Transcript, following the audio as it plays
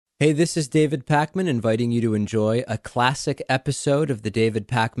Hey, this is David Pakman inviting you to enjoy a classic episode of The David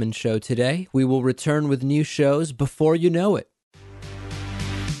Pakman Show today. We will return with new shows before you know it.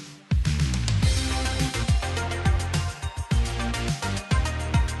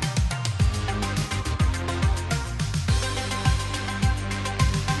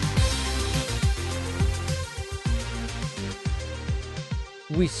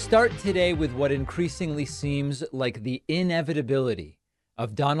 We start today with what increasingly seems like the inevitability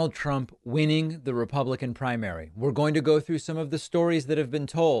of Donald Trump winning the Republican primary. We're going to go through some of the stories that have been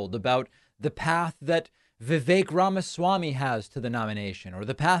told about the path that Vivek Ramaswamy has to the nomination, or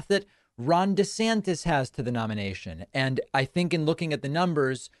the path that Ron DeSantis has to the nomination. And I think in looking at the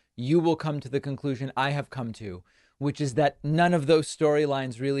numbers, you will come to the conclusion I have come to, which is that none of those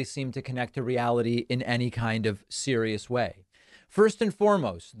storylines really seem to connect to reality in any kind of serious way. First and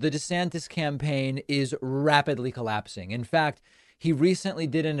foremost, the DeSantis campaign is rapidly collapsing. In fact, he recently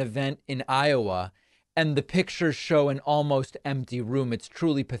did an event in Iowa, and the pictures show an almost empty room. It's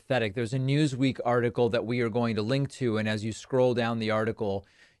truly pathetic. There's a Newsweek article that we are going to link to, and as you scroll down the article,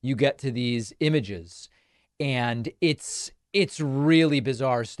 you get to these images, and it's really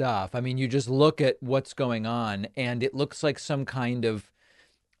bizarre stuff. I mean, you just look at what's going on, and it looks like some kind of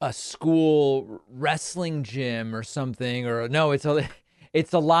a school wrestling gym or something, or no, it's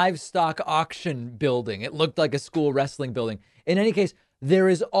a livestock auction building. It looked like a school wrestling building. In any case, there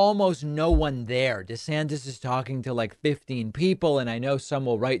is almost no one there. DeSantis is talking to like 15 people. And I know some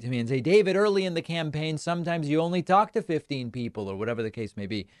will write to me and say, David, early in the campaign, sometimes you only talk to 15 people or whatever the case may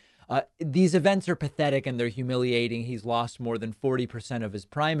be. These events are pathetic and they're humiliating. He's lost more than 40% of his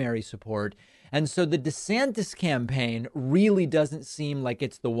primary support. And so the DeSantis campaign really doesn't seem like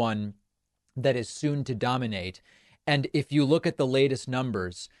it's the one that is soon to dominate. And if you look at the latest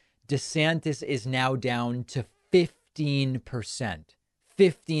numbers, DeSantis is now down to 15%.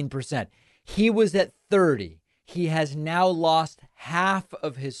 15%. He was at 30. He has now lost half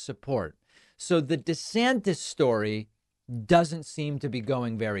of his support. So the DeSantis story doesn't seem to be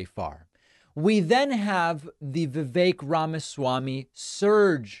going very far. We then have the Vivek Ramaswamy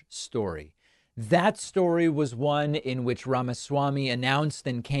surge story. That story was one in which Ramaswamy announced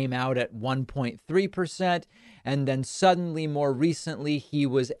and came out at 1.3%, and then suddenly, more recently, he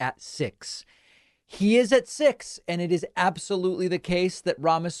was at 6%. He is at 6%, and it is absolutely the case that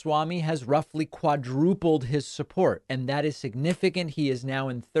Ramaswamy has roughly quadrupled his support, and that is significant. He is now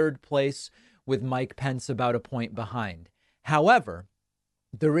in third place with Mike Pence about a point behind. However,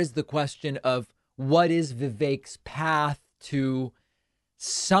 there is the question of what is Vivek's path to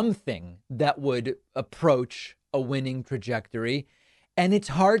something that would approach a winning trajectory. And it's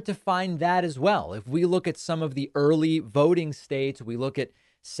hard to find that as well. If we look at some of the early voting states, we look at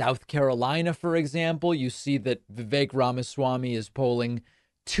South Carolina, for example, you see that Vivek Ramaswamy is polling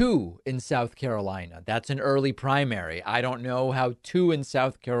 2 in South Carolina. That's an early primary. I don't know how 2 in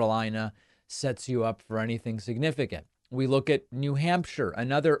South Carolina sets you up for anything significant. We look at New Hampshire,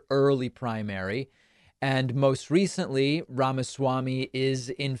 another early primary. And most recently, Ramaswamy is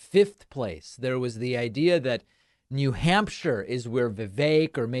in 5th place. There was the idea that New Hampshire is where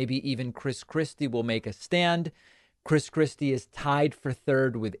Vivek or maybe even Chris Christie will make a stand. Chris Christie is tied for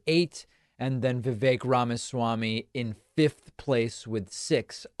 3rd with 8, and then Vivek Ramaswamy in 5th place with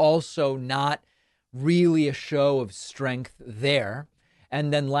 6. Also not really a show of strength there.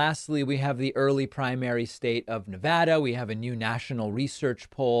 And then lastly, we have the early primary state of Nevada. We have a new national research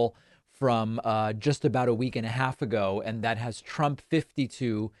poll from just about a week and a half ago, and that has Trump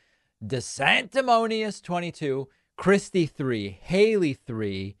 52, DeSantimonious 22, Christie 3, Haley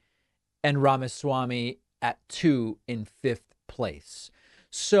 3, and Ramaswamy at 2 in 5th place.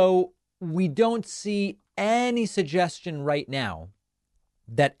 So we don't see any suggestion right now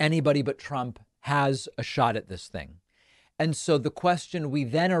that anybody but Trump has a shot at this thing. And so the question we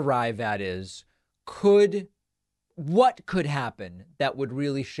then arrive at is, what could happen that would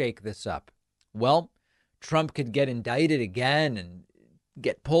really shake this up? Well, Trump could get indicted again and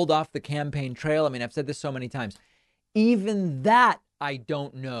get pulled off the campaign trail. I mean, I've said this so many times. Even that, I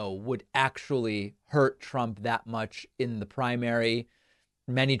don't know, would actually hurt Trump that much in the primary.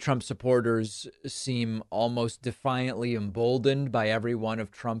 Many Trump supporters seem almost defiantly emboldened by every one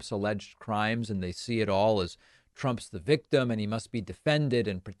of Trump's alleged crimes, and they see it all as Trump's the victim and he must be defended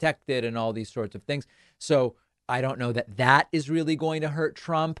and protected and all these sorts of things. So I don't know that that is really going to hurt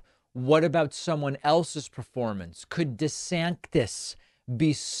Trump. What about someone else's performance? Could DeSantis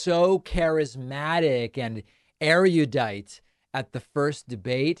be so charismatic and erudite at the first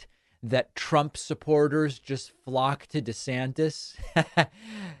debate that Trump supporters just flock to DeSantis?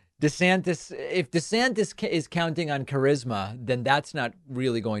 If DeSantis is counting on charisma, then that's not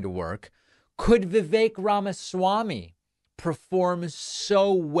really going to work. Could Vivek Ramaswamy perform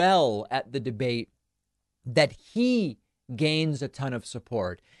so well at the debate that he gains a ton of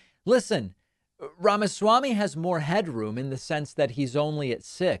support? Listen, Ramaswamy has more headroom in the sense that he's only at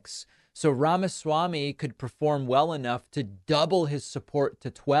 6. So Ramaswamy could perform well enough to double his support to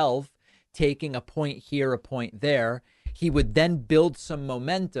 12, taking a point here, a point there. He would then build some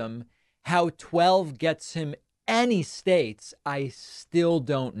momentum. How 12 gets him any states, I still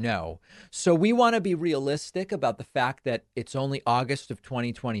don't know. So we want to be realistic about the fact that it's only August of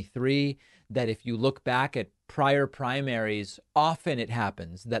 2023, that if you look back at prior primaries, often it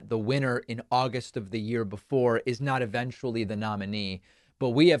happens that the winner in August of the year before is not eventually the nominee. But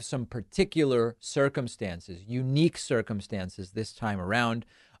we have some particular circumstances, unique circumstances this time around.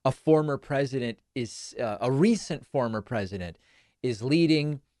 A recent former president is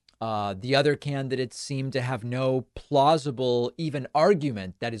leading. The other candidates seem to have no plausible even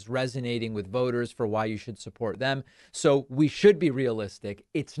argument that is resonating with voters for why you should support them. So we should be realistic.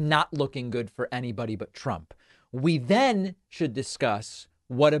 It's not looking good for anybody but Trump. We then should discuss,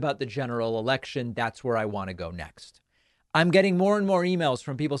 what about the general election? That's where I want to go next. I'm getting more and more emails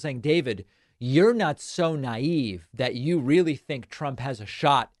from people saying, David, you're not so naive that you really think Trump has a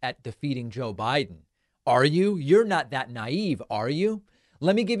shot at defeating Joe Biden. Are you? You're not that naive, are you?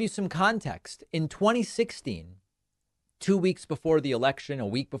 Let me give you some context. In 2016, 2 weeks before the election, a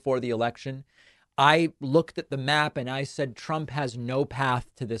week before the election, I looked at the map and I said Trump has no path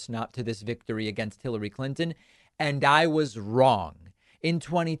to this victory against Hillary Clinton. And I was wrong. In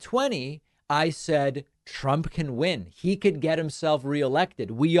 2020, I said Trump can win. He could get himself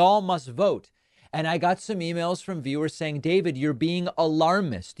reelected. We all must vote. And I got some emails from viewers saying, David, you're being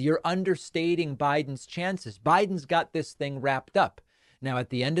alarmist. You're understating Biden's chances. Biden's got this thing wrapped up. Now, at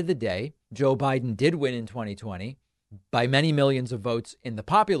the end of the day, Joe Biden did win in 2020 by many millions of votes in the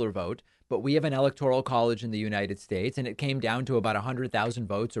popular vote. But we have an electoral college in the United States, and it came down to about 100,000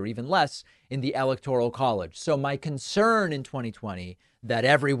 votes or even less in the electoral college. So my concern in 2020 that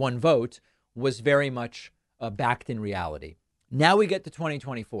everyone vote was very much backed in reality. Now we get to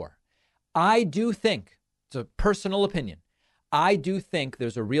 2024. I do think, it's a personal opinion, I do think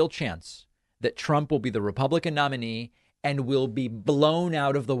there's a real chance that Trump will be the Republican nominee and will be blown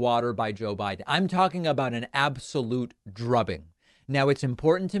out of the water by Joe Biden. I'm talking about an absolute drubbing. Now, it's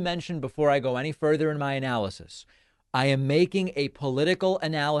important to mention before I go any further in my analysis, I am making a political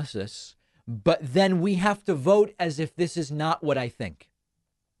analysis, but then we have to vote as if this is not what I think.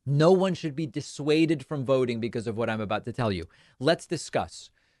 No one should be dissuaded from voting because of what I'm about to tell you. Let's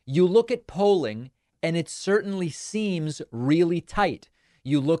discuss. You look at polling, and it certainly seems really tight.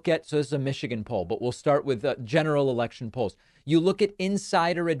 You look at, so this is a Michigan poll, but we'll start with general election polls. You look at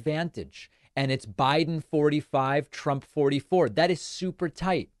insider advantage, and it's Biden 45, Trump 44. That is super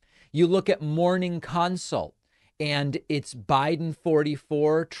tight. You look at Morning Consult, and it's Biden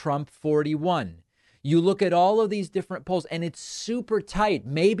 44, Trump 41. You look at all of these different polls, and it's super tight.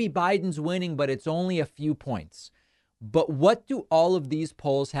 Maybe Biden's winning, but it's only a few points. But what do all of these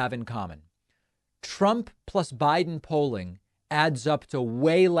polls have in common? Trump plus Biden polling adds up to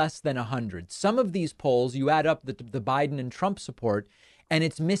way less than 100. Some of these polls, you add up the Biden and Trump support, and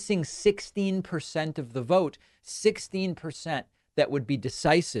it's missing 16% of the vote, 16% that would be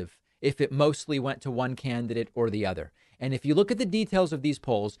decisive if it mostly went to one candidate or the other. And if you look at the details of these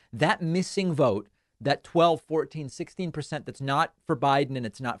polls, that missing vote, that 12, 14, 16% that's not for Biden and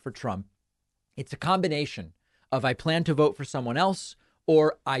it's not for Trump, it's a combination of I plan to vote for someone else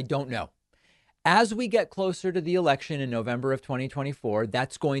or I don't know. As we get closer to the election in November of 2024,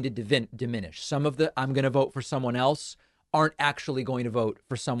 that's going to diminish. Some of the I'm going to vote for someone else aren't actually going to vote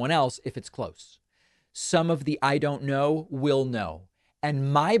for someone else if it's close. Some of the I don't know will know.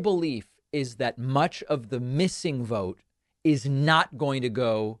 And my belief is that much of the missing vote is not going to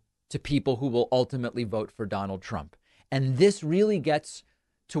go to people who will ultimately vote for Donald Trump. And this really gets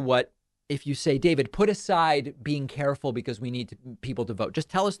to what, if you say, David, put aside being careful because we need people to vote. Just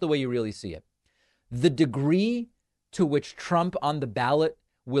tell us the way you really see it. The degree to which Trump on the ballot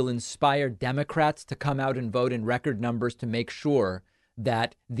will inspire Democrats to come out and vote in record numbers to make sure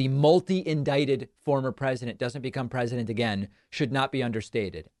that the multi-indicted former president doesn't become president again should not be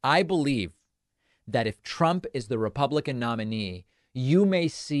understated. I believe that if Trump is the Republican nominee, you may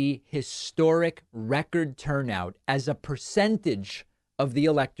see historic record turnout as a percentage of the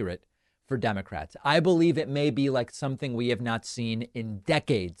electorate for Democrats. I believe it may be like something we have not seen in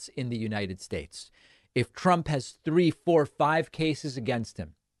decades in the United States. If Trump has 3, 4, 5 cases against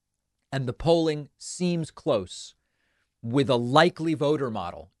him and the polling seems close, with a likely voter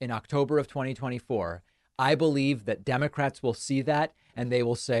model in October of 2024, I believe that Democrats will see that and they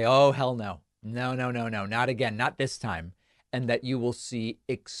will say, oh, hell no. No, no, no, no, not again, not this time. And that you will see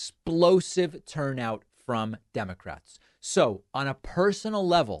explosive turnout from Democrats. So on a personal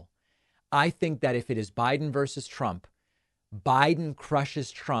level, I think that if it is Biden versus Trump, Biden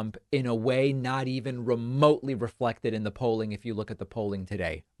crushes Trump in a way not even remotely reflected in the polling if you look at the polling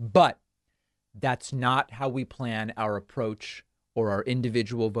today. But that's not how we plan our approach or our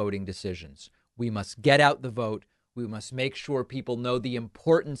individual voting decisions. We must get out the vote. We must make sure people know the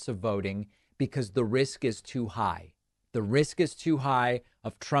importance of voting because the risk is too high. The risk is too high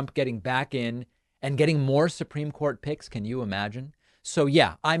of Trump getting back in and getting more Supreme Court picks. Can you imagine? So,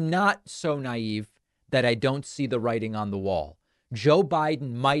 yeah, I'm not so naive that I don't see the writing on the wall. Joe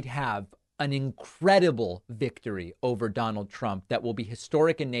Biden might have an incredible victory over Donald Trump that will be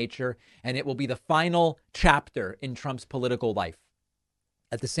historic in nature, and it will be the final chapter in Trump's political life.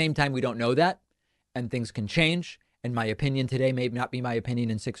 At the same time, we don't know that, and things can change. And my opinion today may not be my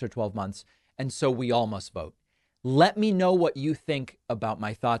opinion in 6 or 12 months. And so we all must vote. Let me know what you think about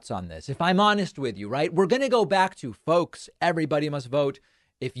my thoughts on this. If I'm honest with you, right, we're going to go back to, folks, everybody must vote.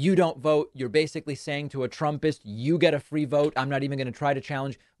 If you don't vote, you're basically saying to a Trumpist, you get a free vote. I'm not even going to try to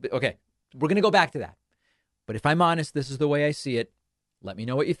challenge. But okay, we're going to go back to that. But if I'm honest, this is the way I see it. Let me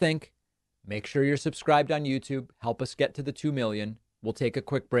know what you think. Make sure you're subscribed on YouTube. Help us get to the 2 million. We'll take a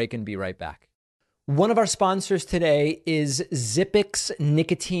quick break and be right back. One of our sponsors today is Zippix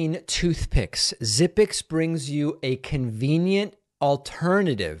Nicotine Toothpicks. Zippix brings you a convenient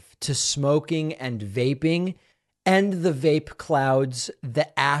alternative to smoking and vaping and the vape clouds,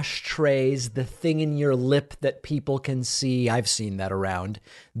 the ashtrays, the thing in your lip that people can see. I've seen that around.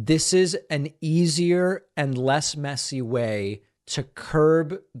 This is an easier and less messy way to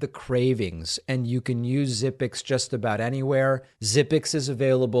curb the cravings, and you can use Zippix just about anywhere. Zippix is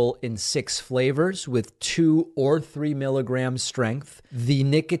available in 6 flavors with 2 or 3 milligrams strength. The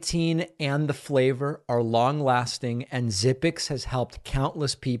nicotine and the flavor are long-lasting, and Zippix has helped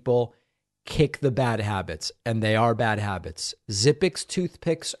countless people kick the bad habits, and they are bad habits. Zippix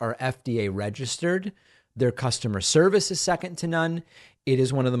toothpicks are FDA registered. Their customer service is second to none. It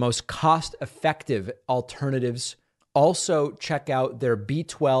is one of the most cost-effective alternatives. Also, check out their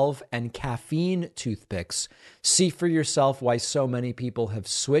B12 and caffeine toothpicks. See for yourself why so many people have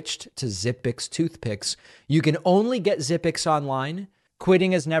switched to Zippix toothpicks. You can only get Zippix online.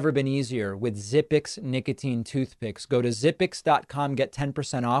 Quitting has never been easier with Zippix nicotine toothpicks. Go to Zippix.com, get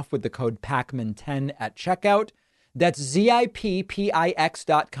 10% off with the code PACMAN10 at checkout. That's Zippix.com.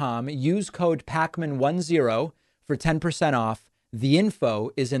 Use code PACMAN10 for 10% off. The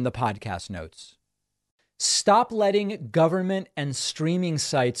info is in the podcast notes. Stop letting government and streaming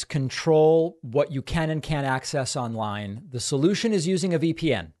sites control what you can and can't access online. The solution is using a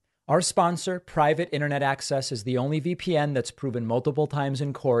VPN. Our sponsor, Private Internet Access, is the only VPN that's proven multiple times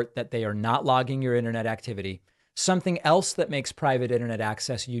in court that they are not logging your internet activity. Something else that makes Private Internet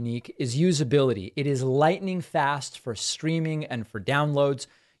Access unique is usability. It is lightning fast for streaming and for downloads.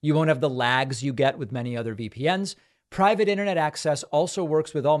 You won't have the lags you get with many other VPNs. Private Internet Access also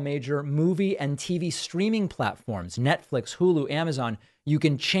works with all major movie and TV streaming platforms, Netflix, Hulu, Amazon. You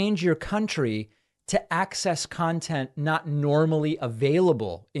can change your country to access content not normally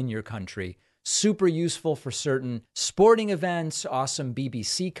available in your country. Super useful for certain sporting events, awesome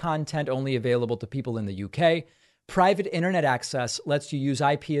BBC content only available to people in the UK. Private Internet Access lets you use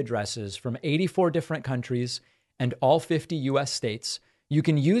IP addresses from 84 different countries and all 50 US states. You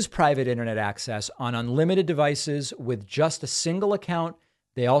can use Private Internet Access on unlimited devices with just a single account.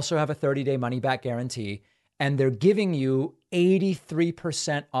 They also have a 30-day money-back guarantee, and they're giving you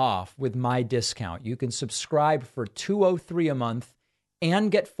 83% off with my discount. You can subscribe for $203 a month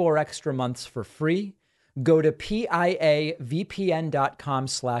and get 4 extra months for free. Go to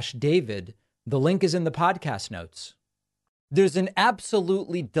piavpn.com/David. The link is in the podcast notes. There's an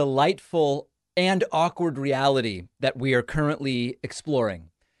absolutely delightful and awkward reality that we are currently exploring,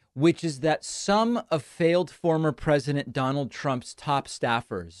 which is that some of failed former President Donald Trump's top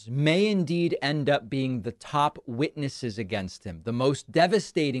staffers may indeed end up being the top witnesses against him, the most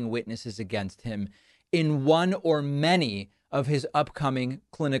devastating witnesses against him in one or many of his upcoming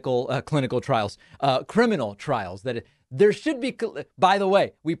criminal trials. That there should be, by the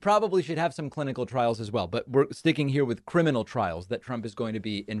way, we probably should have some clinical trials as well, but we're sticking here with criminal trials that Trump is going to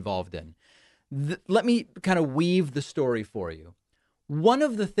be involved in. Let me kind of weave the story for you. One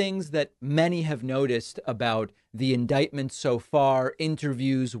of the things that many have noticed about the indictment so far,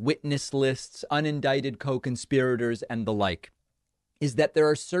 interviews, witness lists, unindicted co-conspirators, and the like, is that there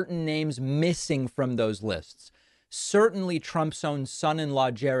are certain names missing from those lists. Certainly Trump's own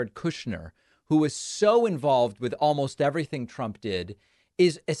son-in-law, Jared Kushner, who was so involved with almost everything Trump did,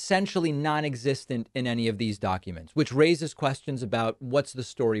 is essentially non-existent in any of these documents, which raises questions about what's the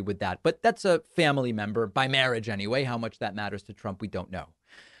story with that. But that's a family member by marriage anyway. How much that matters to Trump, we don't know.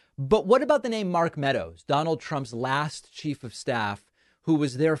 But what about the name Mark Meadows, Donald Trump's last chief of staff, who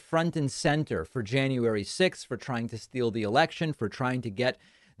was there front and center for January 6th, for trying to steal the election, for trying to get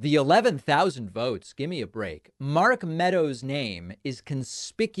the 11,000 votes? Give me a break. Mark Meadows' name is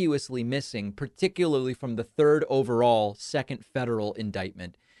conspicuously missing, particularly from the third overall second federal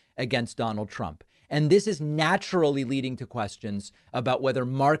indictment against Donald Trump. And this is naturally leading to questions about whether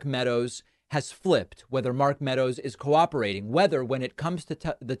Mark Meadows has flipped, whether Mark Meadows is cooperating, whether when it comes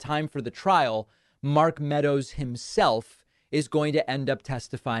to the time for the trial, Mark Meadows himself is going to end up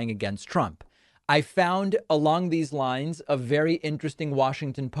testifying against Trump. I found along these lines a very interesting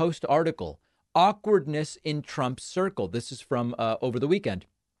Washington Post article, Awkwardness in Trump's Circle. This is from over the weekend.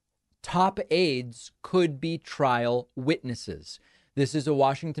 Top aides could be trial witnesses. This is a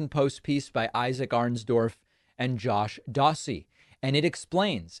Washington Post piece by Isaac Arnsdorf and Josh Dawsey. And it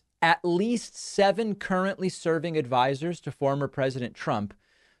explains at least 7 currently serving advisors to former President Trump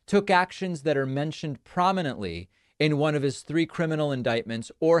took actions that are mentioned prominently in one of his 3 criminal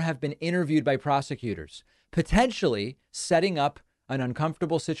indictments or have been interviewed by prosecutors, potentially setting up an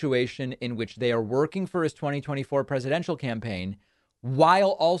uncomfortable situation in which they are working for his 2024 presidential campaign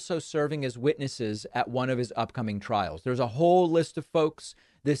while also serving as witnesses at one of his upcoming trials. There's a whole list of folks.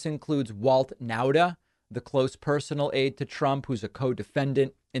 This includes Walt Nauta, the close personal aide to Trump, who's a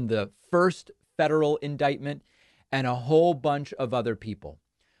co-defendant in the first federal indictment, and a whole bunch of other people.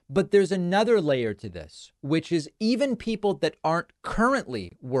 But there's another layer to this, which is even people that aren't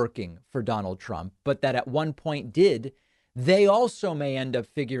currently working for Donald Trump, but that at one point did, they also may end up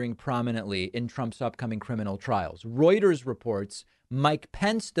figuring prominently in Trump's upcoming criminal trials. Reuters reports Mike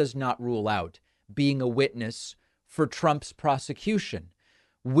Pence does not rule out being a witness for Trump's prosecution.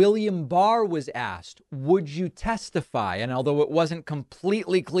 William Barr was asked, would you testify? And although it wasn't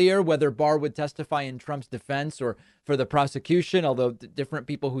completely clear whether Barr would testify in Trump's defense or for the prosecution, although different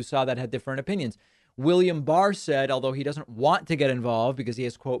people who saw that had different opinions, William Barr said, although he doesn't want to get involved because he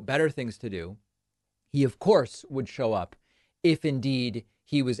has, quote, better things to do, he, of course, would show up if indeed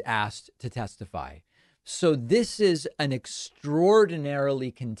he was asked to testify. So this is an extraordinarily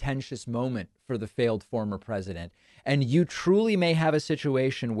contentious moment for the failed former president. And you truly may have a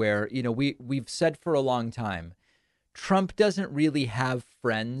situation where, you know, we've said for a long time, Trump doesn't really have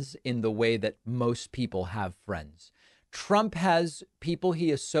friends in the way that most people have friends. Trump has people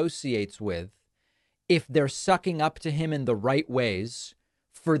he associates with if they're sucking up to him in the right ways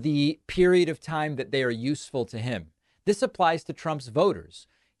for the period of time that they are useful to him. This applies to Trump's voters.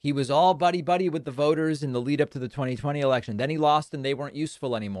 He was all buddy-buddy with the voters in the lead up to the 2020 election. Then he lost and they weren't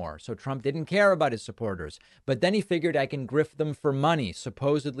useful anymore. So Trump didn't care about his supporters. But then he figured I can grift them for money,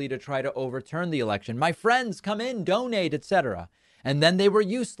 supposedly to try to overturn the election. My friends, come in, donate, etc. And then they were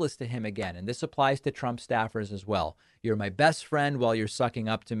useless to him again. And this applies to Trump staffers as well. You're my best friend while you're sucking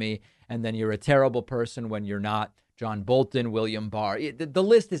up to me. And then you're a terrible person when you're not. John Bolton, William Barr. The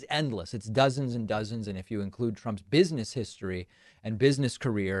list is endless. It's dozens and dozens. And if you include Trump's business history and business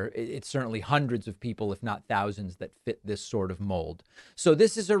career, it's certainly hundreds of people, if not thousands, that fit this sort of mold. So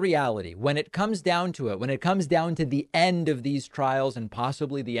this is a reality. When it comes down to it, when it comes down to the end of these trials and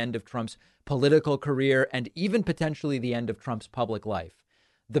possibly the end of Trump's political career and even potentially the end of Trump's public life,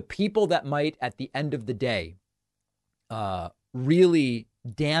 the people that might at the end of the day really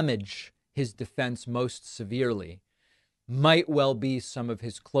damage his defense most severely might well be some of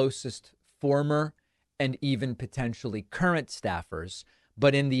his closest former and even potentially current staffers.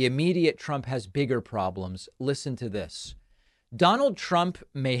 But in the immediate, Trump has bigger problems. Listen to this. Donald Trump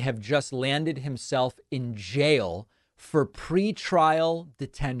may have just landed himself in jail for pretrial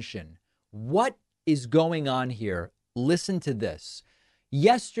detention. What is going on here? Listen to this.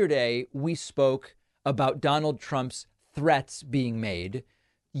 Yesterday, we spoke about Donald Trump's threats being made.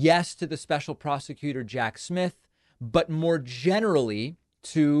 Yes, to the special prosecutor, Jack Smith, but more generally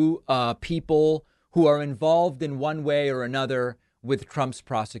to people who are involved in one way or another with Trump's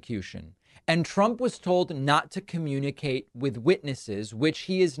prosecution. And Trump was told not to communicate with witnesses, which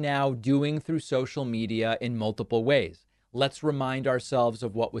he is now doing through social media in multiple ways. Let's remind ourselves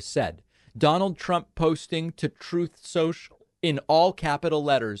of what was said. Donald Trump posting to Truth Social in all capital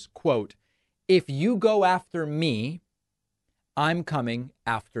letters, quote, "If you go after me, I'm coming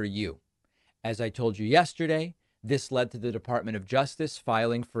after you." As I told you yesterday, this led to the Department of Justice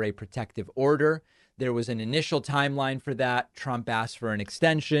filing for a protective order. There was an initial timeline for that. Trump asked for an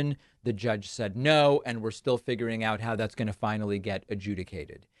extension. The judge said no, and we're still figuring out how that's going to finally get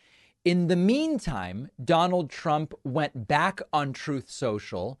adjudicated. In the meantime, Donald Trump went back on Truth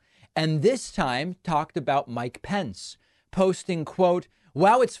Social and this time talked about Mike Pence, posting, quote,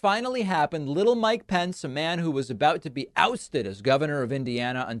 "Wow, it's finally happened. Little Mike Pence, a man who was about to be ousted as governor of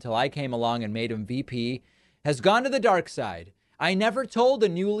Indiana until I came along and made him VP, has gone to the dark side. I never told a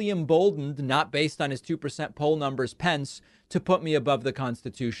newly emboldened, not based on his 2% poll numbers, Pence, to put me above the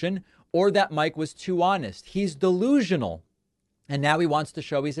Constitution, or that Mike was too honest. He's delusional. And now he wants to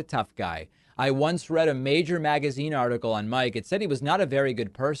show he's a tough guy. I once read a major magazine article on Mike. It said he was not a very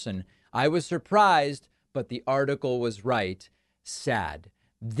good person. I was surprised, but the article was right. Sad."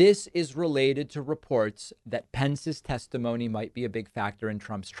 This is related to reports that Pence's testimony might be a big factor in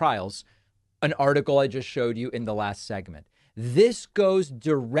Trump's trials, an article I just showed you in the last segment. This goes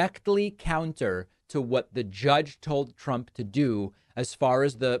directly counter to what the judge told Trump to do as far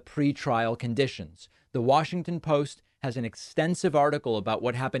as the pretrial conditions. The Washington Post has an extensive article about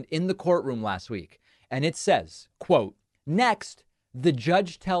what happened in the courtroom last week. And it says, quote, "Next, the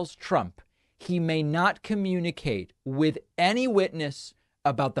judge tells Trump he may not communicate with any witness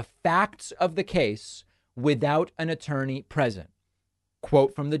about the facts of the case without an attorney present."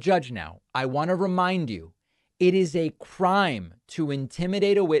 Quote from the judge now, "I want to remind you, it is a crime to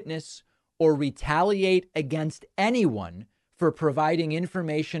intimidate a witness or retaliate against anyone for providing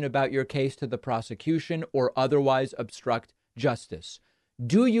information about your case to the prosecution or otherwise obstruct justice.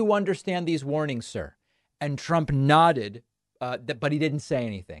 Do you understand these warnings, sir?" And Trump nodded, but he didn't say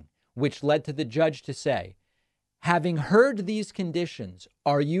anything, which led to the judge to say, "Having heard these conditions,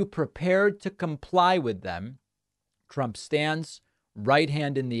 are you prepared to comply with them?" Trump stands, right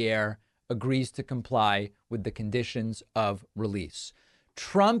hand in the air, agrees to comply with the conditions of release.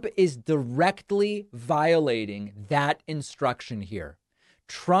 Trump is directly violating that instruction here.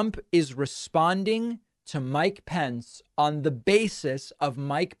 Trump is responding to Mike Pence on the basis of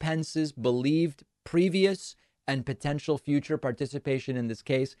Mike Pence's believed previous and potential future participation in this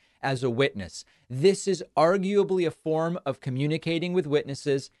case as a witness. This is arguably a form of communicating with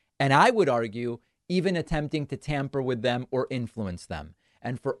witnesses, and I would argue even attempting to tamper with them or influence them.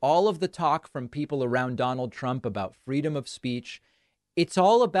 And for all of the talk from people around Donald Trump about freedom of speech, it's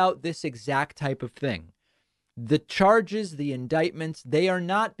all about this exact type of thing. The charges, the indictments, they are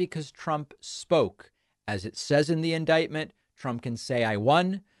not because Trump spoke. As it says in the indictment, Trump can say, "I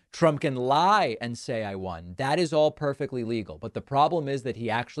won." Trump can lie and say, "I won." That is all perfectly legal. But the problem is that he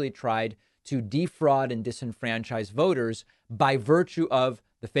actually tried to defraud and disenfranchise voters by virtue of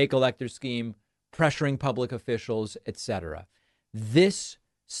the fake elector scheme, pressuring public officials, etc. This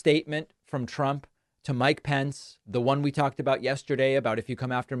statement from Trump to Mike Pence, the one we talked about yesterday about "if you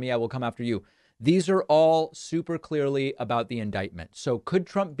come after me, I will come after you," these are all super clearly about the indictment. So could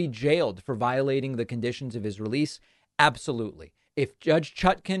Trump be jailed for violating the conditions of his release? Absolutely. If Judge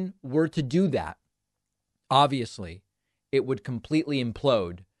Chutkan were to do that, obviously, it would completely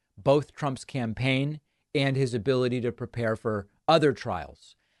implode both Trump's campaign and his ability to prepare for other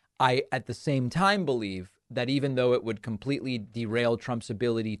trials. I, at the same time, believe that even though it would completely derail Trump's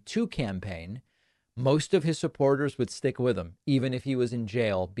ability to campaign, most of his supporters would stick with him, even if he was in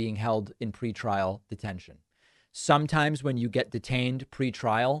jail being held in pretrial detention. Sometimes when you get detained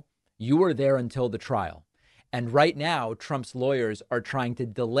pretrial, you are there until the trial. And right now, Trump's lawyers are trying to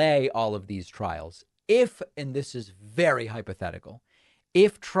delay all of these trials. If, and this is very hypothetical,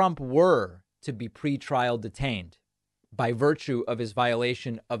 if Trump were to be pretrial detained by virtue of his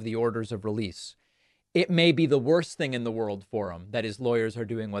violation of the orders of release, it may be the worst thing in the world for him that his lawyers are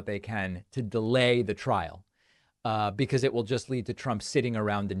doing what they can to delay the trial, because it will just lead to Trump sitting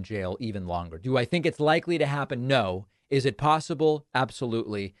around in jail even longer. Do I think it's likely to happen? No. Is it possible?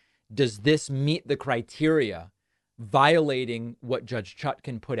 Absolutely. Does this meet the criteria violating what Judge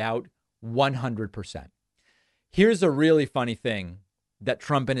Chutkan put out? 100%. Here's a really funny thing that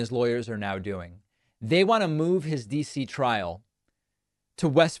Trump and his lawyers are now doing. They want to move his D.C. trial to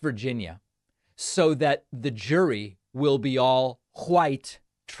West Virginia so that the jury will be all white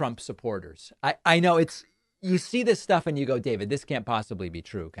Trump supporters. I know you see this stuff and you go, David, this can't possibly be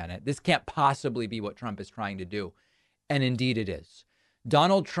true, can it? This can't possibly be what Trump is trying to do. And indeed it is.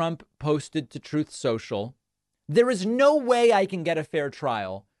 Donald Trump posted to Truth Social, "There is no way I can get a fair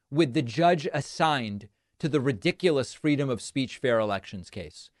trial with the judge assigned to the ridiculous freedom of speech fair elections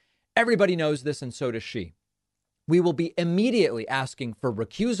case. Everybody knows this, and so does she. We will be immediately asking for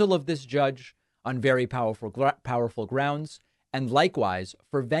recusal of this judge on very powerful grounds, and likewise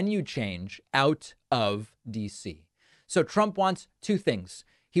for venue change out of D.C." So Trump wants two things.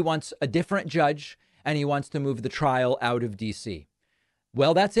 He wants a different judge, and he wants to move the trial out of D.C.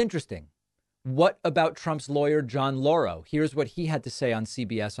 Well, that's interesting. What about Trump's lawyer, John Lauro? Here's what he had to say on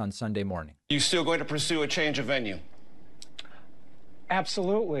CBS on Sunday morning. You still going to pursue a change of venue?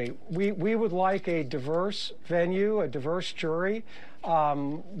 Absolutely. We would like a diverse venue, a diverse jury.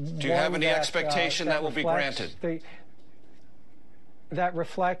 Do you have any expectation that will be granted? That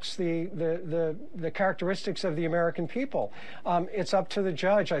reflects the characteristics of the American people. It's up to the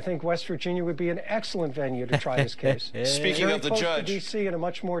judge. I think West Virginia would be an excellent venue to try this case. Speaking of the judge, to D.C. and a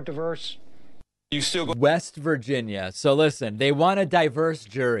much more diverse. You still go West Virginia. So listen, they want a diverse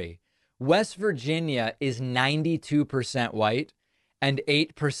jury. West Virginia is 92% white and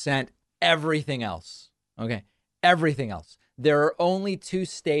 8% everything else. Okay, everything else. There are only 2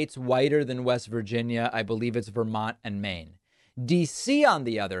 states whiter than West Virginia. I believe it's Vermont and Maine. D.C., on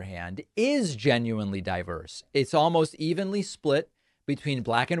the other hand, is genuinely diverse. It's almost evenly split between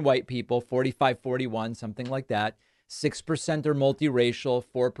black and white people, 45-41, something like that. 6% are multiracial,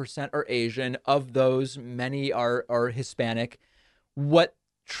 4% are Asian. Of those, many are Hispanic. What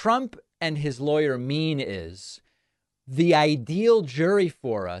Trump and his lawyer mean is the ideal jury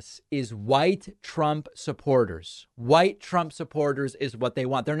for us is white Trump supporters. White Trump supporters is what they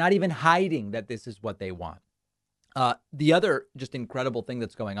want. They're not even hiding that this is what they want. The other just incredible thing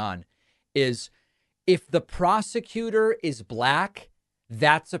that's going on is if the prosecutor is black,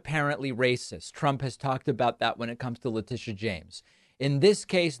 that's apparently racist. Trump has talked about that when it comes to Letitia James. In this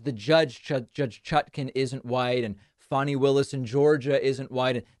case, the Judge Chutkan isn't white and Fani Willis in Georgia isn't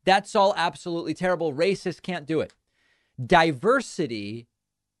white. And that's all absolutely terrible. Racists can't do it. Diversity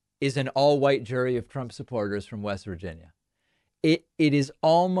is an all-white jury of Trump supporters from West Virginia. It is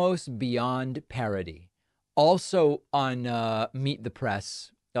almost beyond parody. Also on Meet the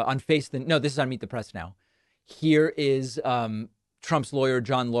Press, this is on Meet the Press now. Here is Trump's lawyer,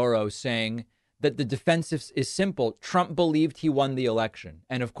 John Lauro, saying that the defense is simple. Trump believed he won the election.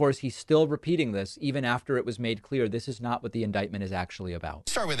 And of course, he's still repeating this even after it was made clear this is not what the indictment is actually about.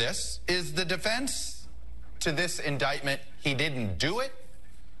 Start with this. Is the defense to this indictment he didn't do it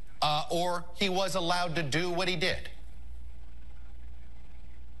or he was allowed to do what he did?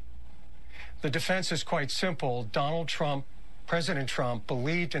 The defense is quite simple. Donald Trump, President Trump,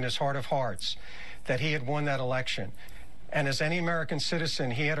 believed in his heart of hearts that he had won that election. And as any American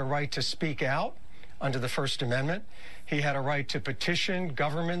citizen, he had a right to speak out under the First Amendment. He had a right to petition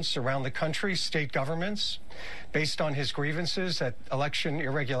governments around the country, state governments, based on his grievances that election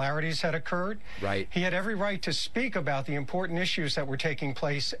irregularities had occurred. Right. He had every right to speak about the important issues that were taking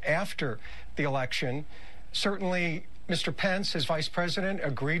place after the election. Certainly, Mr. Pence, his vice president,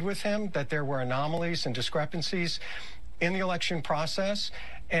 agreed with him that there were anomalies and discrepancies in the election process.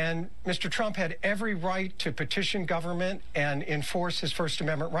 And Mr. Trump had every right to petition government and enforce his First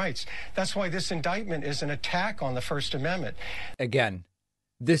Amendment rights. That's why this indictment is an attack on the First Amendment. Again,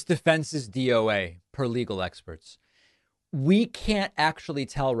 this defense is DOA per legal experts. We can't actually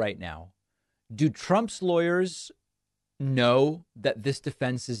tell right now. Do Trump's lawyers know that this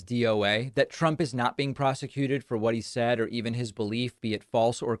defense is DOA, that Trump is not being prosecuted for what he said or even his belief, be it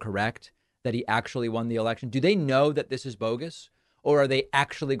false or correct, that he actually won the election? Do they know that this is bogus? Or are they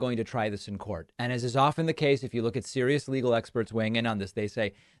actually going to try this in court? And as is often the case, if you look at serious legal experts weighing in on this, they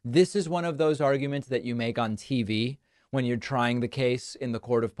say this is one of those arguments that you make on TV when you're trying the case in the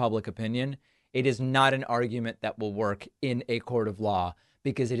court of public opinion. It is not an argument that will work in a court of law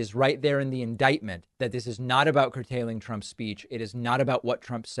because it is right there in the indictment that this is not about curtailing Trump's speech. It is not about what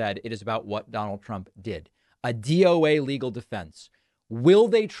Trump said. It is about what Donald Trump did. A DOA legal defense. Will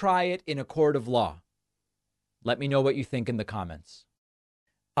they try it in a court of law? Let me know what you think in the comments.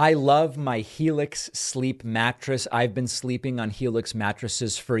 I love my Helix sleep mattress. I've been sleeping on Helix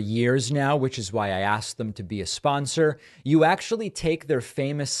mattresses for years now, which is why I asked them to be a sponsor. You actually take their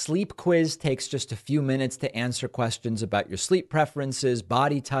famous sleep quiz, takes just a few minutes to answer questions about your sleep preferences,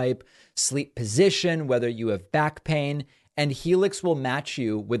 body type, sleep position, whether you have back pain, and Helix will match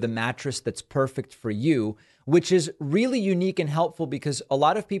you with a mattress that's perfect for you, which is really unique and helpful because a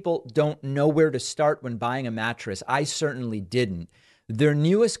lot of people don't know where to start when buying a mattress. I certainly didn't. Their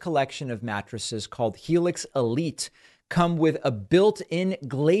newest collection of mattresses, called Helix Elite, come with a built-in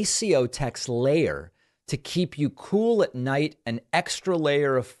Glaciotex layer to keep you cool at night, an extra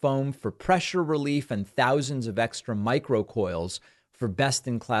layer of foam for pressure relief, and thousands of extra microcoils for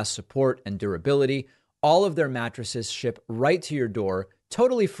best-in-class support and durability. All of their mattresses ship right to your door,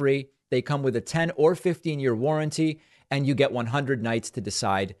 totally free. They come with a 10 or 15-year warranty, and you get 100 nights to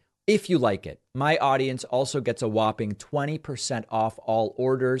decide if you like it. My audience also gets a whopping 20% off all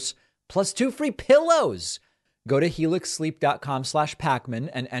orders, plus 2 free pillows. Go to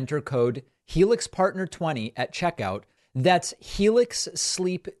helixsleep.com/Pacman and enter code Helix Partner 20 at checkout. That's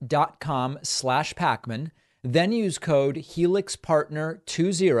helixsleep.com/Pacman. Then use code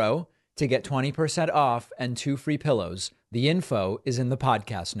HelixPartner20 to get 20% off and 2 free pillows. The info is in the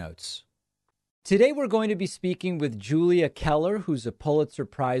podcast notes. Today, we're going to be speaking with Julia Keller, who's a Pulitzer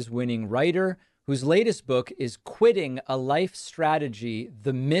Prize-winning writer, whose latest book is Quitting: A Life Strategy,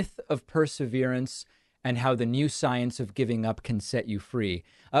 The Myth of Perseverance, and How the New Science of Giving Up Can Set You Free.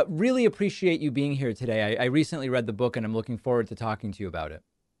 Really appreciate you being here today. I recently read the book, and I'm looking forward to talking to you about it.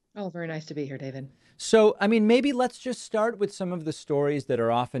 Oh, very nice to be here, David. So, maybe let's just start with some of the stories that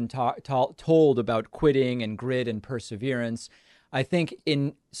are often told about quitting and grit and perseverance. I think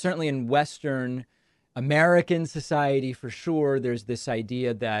certainly in Western American society, for sure, there's this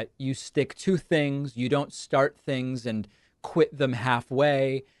idea that you stick to things, you don't start things and quit them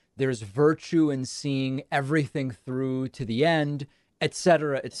halfway. There's virtue in seeing everything through to the end, et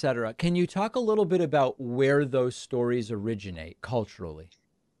cetera, et cetera. Can you talk a little bit about where those stories originate culturally?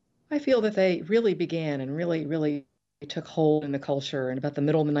 I feel that they really began and really took hold in the culture in about the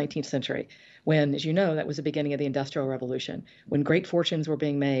middle of the 19th century, when, as you know, that was the beginning of the Industrial Revolution, when great fortunes were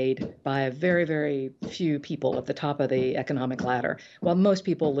being made by a very few people at the top of the economic ladder, while most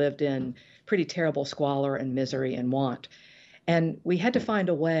people lived in pretty terrible squalor and misery and want. And we had to find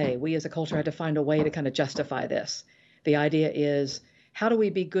a way, we as a culture had to find a way to kind of justify this. The idea is, how do we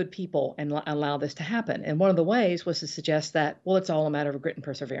be good people and allow this to happen? And one of the ways was to suggest that, well, it's all a matter of grit and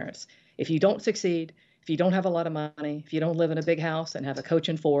perseverance. If you don't succeed, if you don't have a lot of money, if you don't live in a big house and have a coach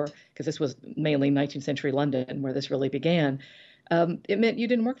and four, because this was mainly 19th century London where this really began, it meant you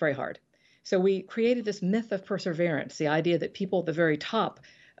didn't work very hard. So we created this myth of perseverance, the idea that people at the very top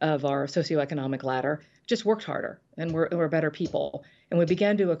of our socioeconomic ladder just worked harder and were better people. And we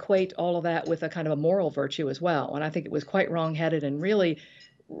began to equate all of that with a kind of a moral virtue as well. And I think it was quite wrongheaded and really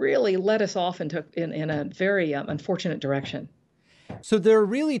led us off in a very unfortunate direction. So there are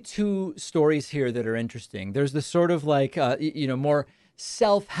really two stories here that are interesting. There's the sort of like, more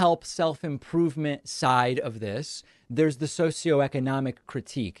self-help, self-improvement side of this. There's the socioeconomic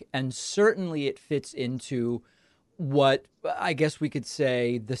critique. And certainly it fits into what I guess we could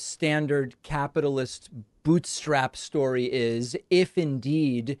say the standard capitalist bootstrap story is, if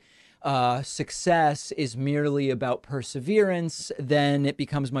indeed success is merely about perseverance, then it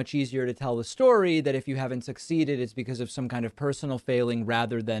becomes much easier to tell the story that if you haven't succeeded, it's because of some kind of personal failing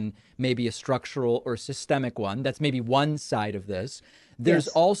rather than maybe a structural or systemic one. That's maybe one side of this. There's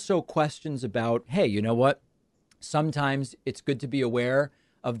also questions about, hey, you know what? Sometimes it's good to be aware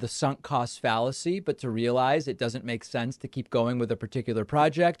of the sunk cost fallacy, but to realize it doesn't make sense to keep going with a particular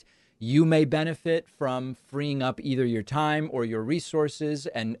project. You may benefit from freeing up either your time or your resources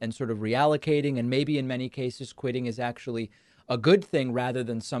and sort of reallocating. And maybe in many cases, quitting is actually a good thing rather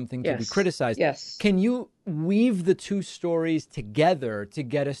than something to be criticized. Yes. Can you weave the two stories together to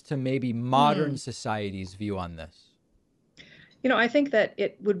get us to maybe modern society's view on this? You know, I think that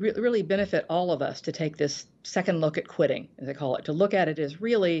it would really benefit all of us to take this second look at quitting, as I call it, to look at it as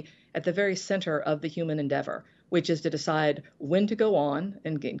really at the very center of the human endeavor, which is to decide when to go on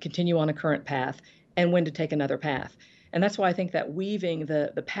and continue on a current path and when to take another path. And that's why I think that weaving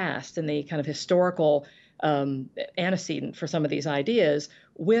the past and the kind of historical antecedent for some of these ideas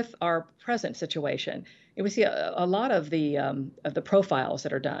with our present situation. And we see a lot of the profiles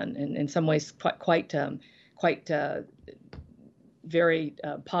that are done, and in some ways quite very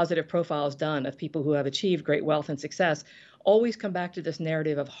positive profiles done of people who have achieved great wealth and success, always come back to this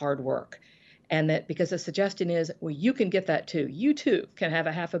narrative of hard work. And that because the suggestion is, well, you can get that too. You too can have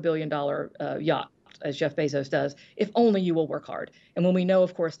a $500 million yacht, as Jeff Bezos does, if only you will work hard. And when we know,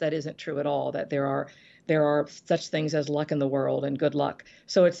 of course, that isn't true at all, that there are such things as luck in the world and good luck.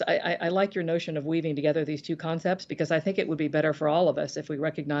 So I like your notion of weaving together these two concepts, because I think it would be better for all of us if we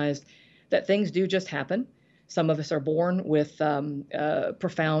recognized that things do just happen. Some of us are born with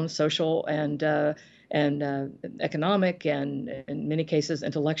profound social and economic and, in many cases,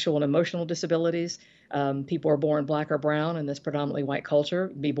 intellectual and emotional disabilities. People are born black or brown in this predominantly white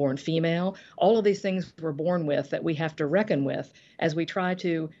culture, be born female. All of these things we're born with that we have to reckon with as we try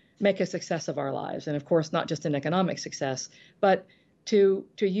to make a success of our lives. And of course, not just an economic success, but to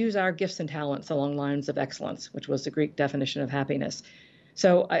use our gifts and talents along lines of excellence, which was the Greek definition of happiness.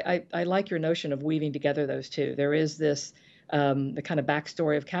 So I like your notion of weaving together those two. There is this the kind of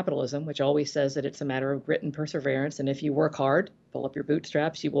backstory of capitalism, which always says that it's a matter of grit and perseverance. And if you work hard, pull up your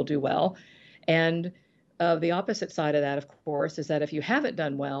bootstraps, you will do well. And the opposite side of that, of course, is that if you haven't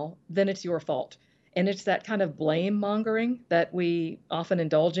done well, then it's your fault. And it's that kind of blame mongering that we often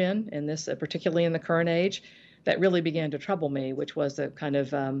indulge in this, particularly in the current age, that really began to trouble me, which was the kind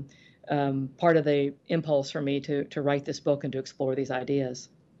of part of the impulse for me to write this book and to explore these ideas.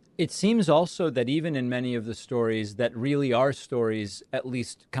 It seems also that even in many of the stories that really are stories, at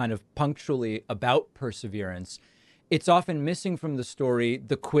least kind of punctually about perseverance, it's often missing from the story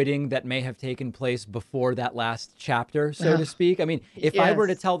the quitting that may have taken place before that last chapter, so to speak. I mean, if I were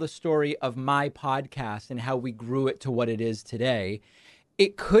to Yes. tell the story of my podcast and how we grew it to what it is today,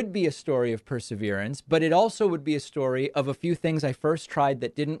 it could be a story of perseverance, but it also would be a story of a few things I first tried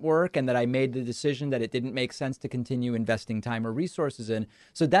that didn't work and that I made the decision that it didn't make sense to continue investing time or resources in.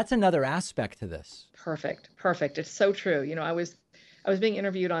 So that's another aspect to this. Perfect. Perfect. It's so true. I was being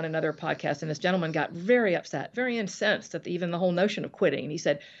interviewed on another podcast, and this gentleman got very upset, very incensed at even the whole notion of quitting. And he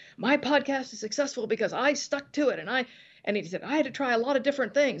said, "My podcast is successful because I stuck to it." And he said, "I had to try a lot of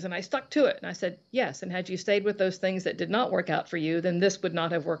different things and I stuck to it." And I said, "Yes. And had you stayed with those things that did not work out for you, then this would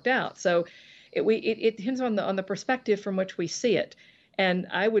not have worked out." So it depends on the perspective from which we see it. And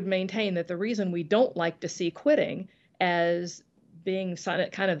I would maintain that the reason we don't like to see quitting as being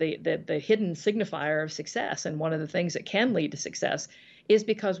kind of the hidden signifier of success, and one of the things that can lead to success, is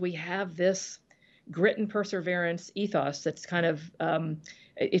because we have this grit and perseverance ethos that's kind of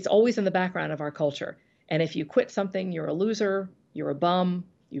it's always in the background of our culture. And if you quit something, you're a loser, you're a bum,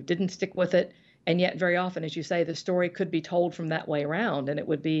 you didn't stick with it. And yet very often, as you say, the story could be told from that way around, and it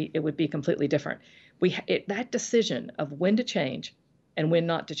would be completely different. That decision of when to change and when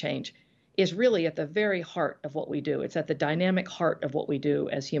not to change is really at the very heart of what we do. It's at the dynamic heart of what we do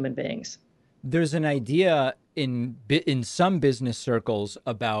as human beings. There's an idea in some business circles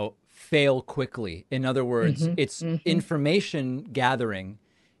about fail quickly. In other words, it's information gathering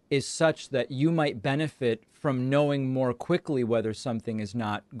is such that you might benefit from knowing more quickly whether something is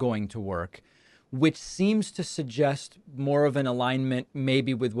not going to work, which seems to suggest more of an alignment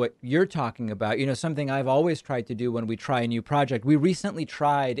maybe with what you're talking about. Something I've always tried to do when we try a new project. We recently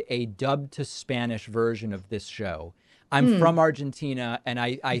tried a dubbed to Spanish version of this show. I'm from Argentina, and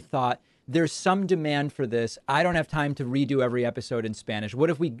I thought, there's some demand for this. I don't have time to redo every episode in Spanish. What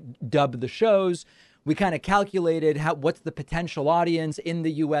if we dub the shows? We kind of calculated what's the potential audience in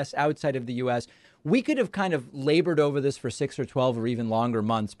the U.S., outside of the U.S. We could have kind of labored over this for 6 or 12 or even longer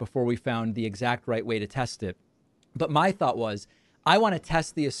months before we found the exact right way to test it. But my thought was, I want to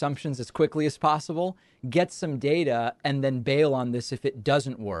test the assumptions as quickly as possible, get some data, and then bail on this if it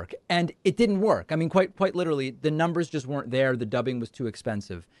doesn't work. And it didn't work. I mean, quite literally, the numbers just weren't there. The dubbing was too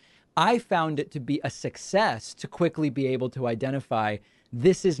expensive. I found it to be a success to quickly be able to identify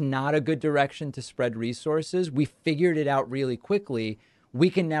this is not a good direction to spread resources. We figured it out really quickly. We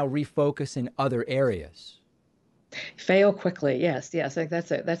can now refocus in other areas. Fail quickly. Yes. I think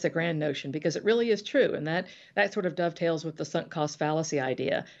that's a grand notion, because it really is true. And that sort of dovetails with the sunk cost fallacy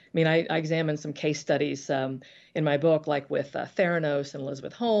idea. I mean, I examined some case studies in my book, like with Theranos and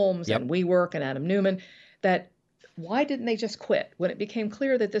Elizabeth Holmes and WeWork and Adam Newman, that why didn't they just quit? When it became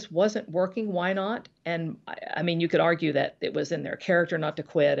clear that this wasn't working, why not? And I mean, you could argue that it was in their character not to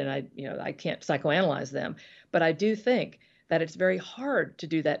quit, and I can't psychoanalyze them, but I do think that it's very hard to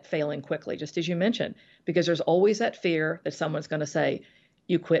do that failing quickly, just as you mentioned, because there's always that fear that someone's going to say,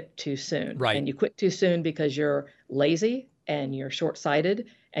 you quit too soon. Right. And you quit too soon because you're lazy and you're short-sighted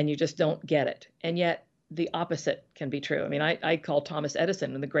and you just don't get it. And yet the opposite can be true. I mean, I call Thomas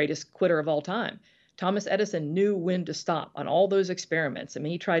Edison the greatest quitter of all time. Thomas Edison knew when to stop on all those experiments. I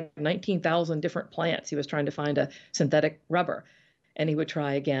mean, he tried 19,000 different plants. He was trying to find a synthetic rubber, and he would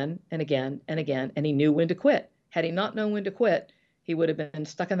try again and again and again, and he knew when to quit. Had he not known when to quit, he would have been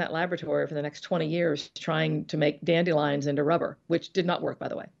stuck in that laboratory for the next 20 years trying to make dandelions into rubber, which did not work, by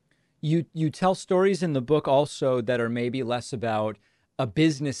the way. You tell stories in the book also that are maybe less about a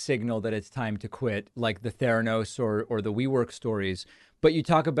business signal that it's time to quit, like the Theranos or the WeWork stories. But you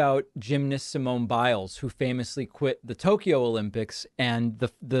talk about gymnast Simone Biles, who famously quit the Tokyo Olympics. And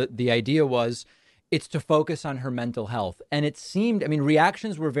the idea was it's to focus on her mental health. And it seemed, I mean,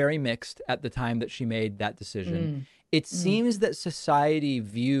 reactions were very mixed at the time that she made that decision. It seems that society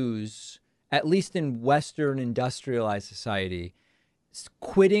views, at least in Western industrialized society,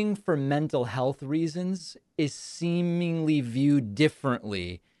 quitting for mental health reasons is seemingly viewed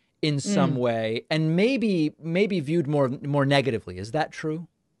differently in some way, and maybe viewed more negatively. Is that true?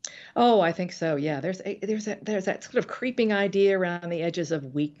 Oh, I think so. Yeah, there's that sort of creeping idea around the edges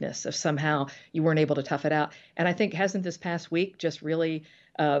of weakness, of somehow you weren't able to tough it out. And I think, hasn't this past week just really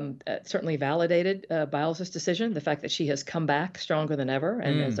certainly validated Biles's decision, the fact that she has come back stronger than ever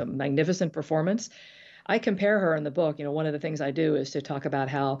and is a magnificent performance. I compare her in the book. One of the things I do is to talk about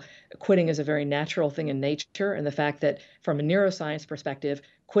how quitting is a very natural thing in nature, and the fact that from a neuroscience perspective,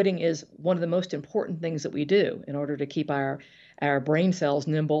 quitting is one of the most important things that we do in order to keep our our brain cells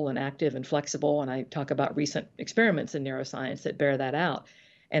nimble and active and flexible. And I talk about recent experiments in neuroscience that bear that out.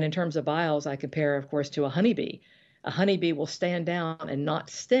 And in terms of biles, I compare, of course, to a honeybee. A honeybee will stand down and not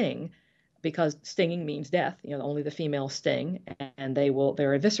sting because stinging means death. Only the females sting, and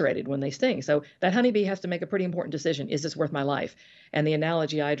they're eviscerated when they sting. So that honeybee has to make a pretty important decision. Is this worth my life? And the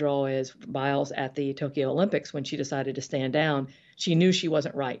analogy I draw is Biles at the Tokyo Olympics. When she decided to stand down, she knew she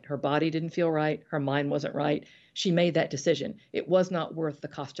wasn't right. Her body didn't feel right. Her mind wasn't right. She made that decision. It was not worth the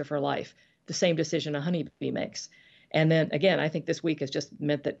cost of her life. The same decision a honeybee makes. And then again, I think this week has just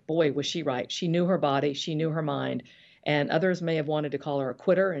meant that, boy, was she right. She knew her body. She knew her mind. And others may have wanted to call her a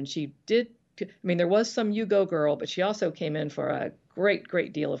quitter, and she did. I mean, there was some "you go girl," but she also came in for a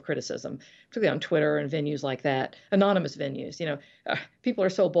great deal of criticism, particularly on Twitter and venues like that, anonymous venues. People are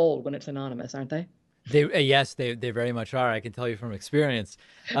so bold when it's anonymous, aren't they? Yes, they very much are. I can tell you from experience.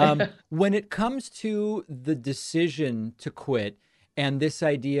 When it comes to the decision to quit, and this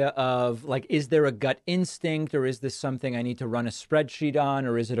idea of like, is there a gut instinct, or is this something I need to run a spreadsheet on,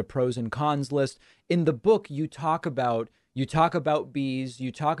 or is it a pros and cons list? In the book, you talk about bees,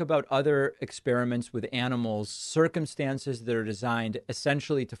 you talk about other experiments with animals, circumstances that are designed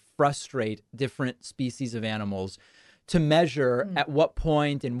essentially to frustrate different species of animals, to measure at what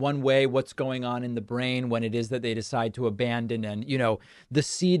point, in one way, what's going on in the brain when it is that they decide to abandon. And the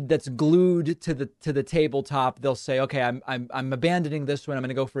seed that's glued to the tabletop, they'll say, okay, I'm abandoning this one, I'm going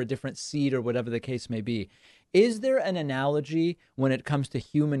to go for a different seed, or whatever the case may be. Is there an analogy when it comes to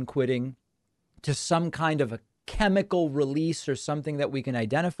human quitting to some kind of a chemical release or something that we can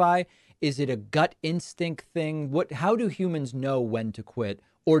identify? Is it a gut instinct thing? How do humans know when to quit,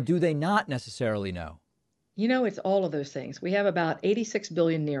 or do they not necessarily know? It's all of those things. We have about 86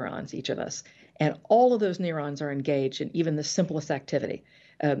 billion neurons, each of us, and all of those neurons are engaged in even the simplest activity.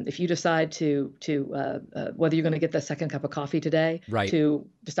 If you decide to whether you're going to get the second cup of coffee today, right, to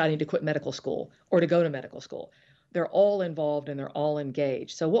deciding to quit medical school or to go to medical school, they're all involved and they're all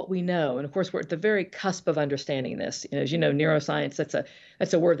engaged. So what we know, and of course we're at the very cusp of understanding this. As you know, neuroscience,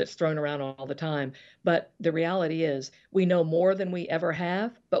 that's a word that's thrown around all the time. But the reality is we know more than we ever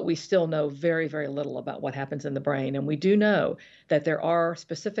have, but we still know very, very little about what happens in the brain. And we do know that there are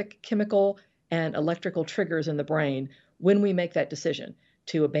specific chemical and electrical triggers in the brain when we make that decision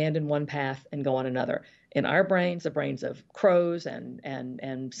to abandon one path and go on another. In our brains, the brains of crows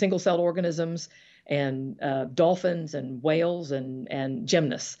and single-celled organisms, and dolphins and whales and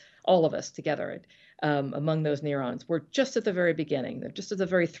gymnasts, all of us together among those neurons. We're just at the very beginning. They're just at the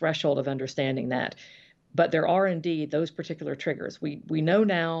very threshold of understanding that. But there are indeed those particular triggers. We know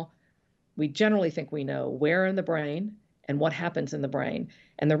now, we generally think we know where in the brain and what happens in the brain.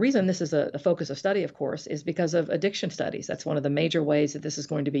 And the reason this is a focus of study, of course, is because of addiction studies. That's one of the major ways that this is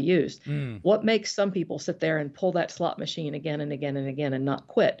going to be used. What makes some people sit there and pull that slot machine again and again and again and not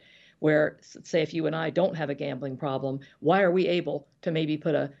quit? Where, say, if you and I don't have a gambling problem, why are we able to maybe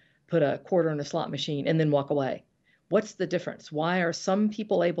put a quarter in a slot machine and then walk away? What's the difference? Why are some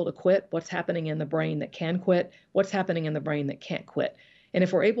people able to quit? What's happening in the brain that can quit? What's happening in the brain that can't quit? And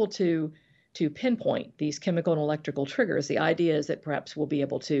if we're able to pinpoint these chemical and electrical triggers, the idea is that perhaps we'll be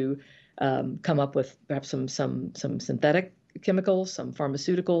able to come up with perhaps some synthetic chemicals, some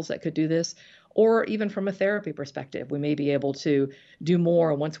pharmaceuticals that could do this. Or even from a therapy perspective, we may be able to do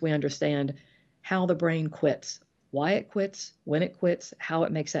more once we understand how the brain quits, why it quits, when it quits, how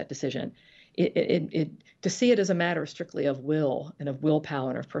it makes that decision. To see it as a matter strictly of will and of willpower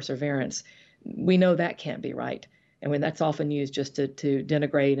and of perseverance, we know that can't be right. And when that's often used just to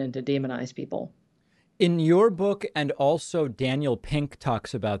denigrate and to demonize people. In your book, and also Daniel Pink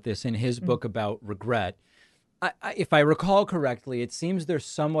talks about this in his book about regret, if I recall correctly, it seems there's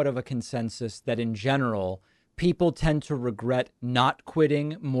somewhat of a consensus that in general, people tend to regret not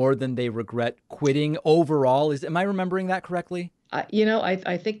quitting more than they regret quitting overall. Am I remembering that correctly?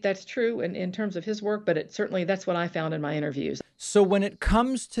 I think that's true in terms of his work, but certainly that's what I found in my interviews. So when it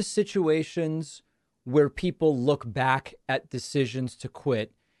comes to situations where people look back at decisions to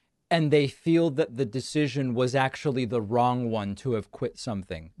quit and they feel that the decision was actually the wrong one to have quit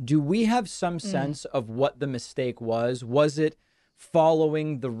something, do we have some sense of what the mistake was? Was it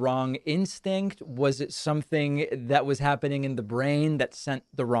following the wrong instinct? Was it something that was happening in the brain that sent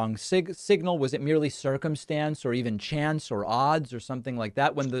the wrong signal? Was it merely circumstance or even chance or odds or something like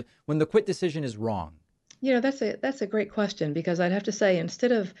that when the quit decision is wrong? That's a great question, because I'd have to say,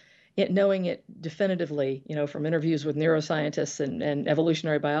 instead of knowing it definitively, from interviews with neuroscientists and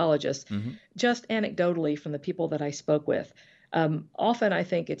evolutionary biologists, just anecdotally from the people that I spoke with. Often I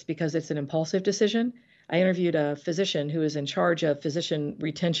think it's because it's an impulsive decision. I interviewed a physician who is in charge of physician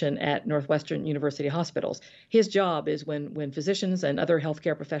retention at Northwestern University hospitals. His job is when physicians and other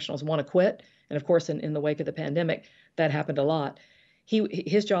healthcare professionals want to quit, and of course, in the wake of the pandemic, that happened a lot.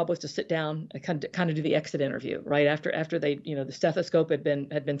 His job was to sit down and kind of do the exit interview right after they, the stethoscope had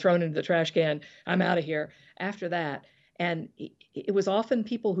been thrown into the trash can. I'm out of here. After that, and it was often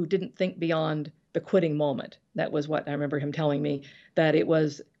people who didn't think beyond the quitting moment. That was what I remember him telling me, that it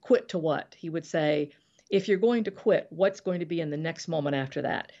was quit to what? He would say, if you're going to quit, what's going to be in the next moment after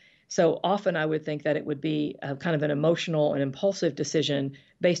that? So often I would think that it would be a kind of an emotional and impulsive decision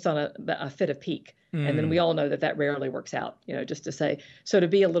based on a fit of pique. And then we all know that rarely works out, just to say. So to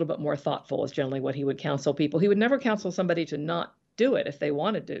be a little bit more thoughtful is generally what he would counsel people. He would never counsel somebody to not do it if they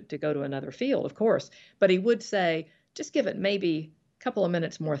wanted to go to another field, of course. But he would say, just give it maybe a couple of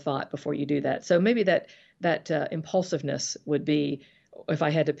minutes more thought before you do that. So maybe that impulsiveness would be, if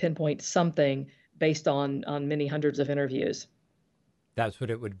I had to pinpoint something based on many hundreds of interviews. That's what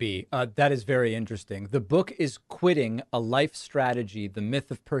it would be. That is very interesting. The book is Quitting, A Life Strategy, The Myth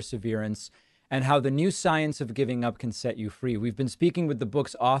of Perseverance, and How the New Science of Giving Up Can Set You Free. We've been speaking with the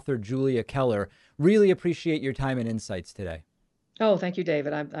book's author, Julia Keller. Really appreciate your time and insights today. Oh, thank you,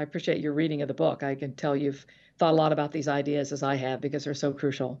 David. I appreciate your reading of the book. I can tell you've thought a lot about these ideas as I have, because they're so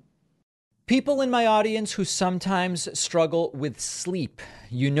crucial. People in my audience who sometimes struggle with sleep.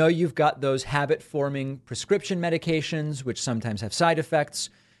 You've got those habit-forming prescription medications, which sometimes have side effects.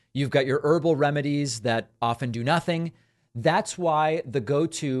 You've got your herbal remedies that often do nothing. That's why the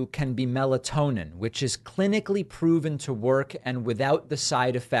go-to can be melatonin, which is clinically proven to work and without the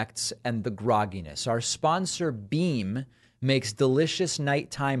side effects and the grogginess. Our sponsor, Beam, makes delicious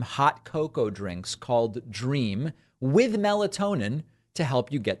nighttime hot cocoa drinks called Dream with melatonin to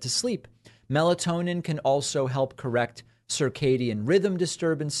help you get to sleep. Melatonin can also help correct circadian rhythm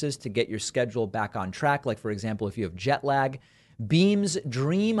disturbances to get your schedule back on track. Like, for example, if you have jet lag, Beam's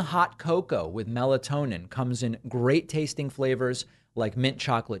Dream Hot Cocoa with melatonin comes in great tasting flavors like mint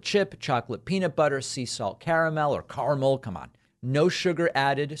chocolate chip, chocolate peanut butter, sea salt caramel, or caramel. Come on. No sugar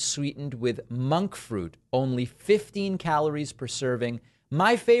added, sweetened with monk fruit, only 15 calories per serving.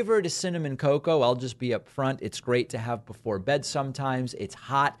 My favorite is cinnamon cocoa. I'll just be upfront. It's great to have before bed sometimes. It's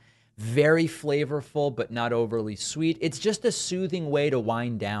hot, very flavorful, but not overly sweet. It's just a soothing way to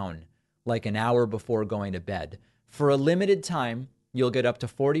wind down, like an hour before going to bed. For a limited time, you'll get up to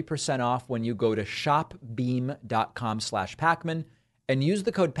 40% off when you go to shopbeam.com/Pacman and use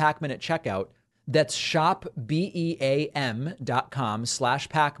the code Pacman at checkout. That's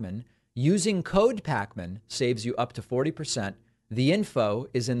shopbeam.com/Pacman. Using code Pacman saves you up to 40%. The info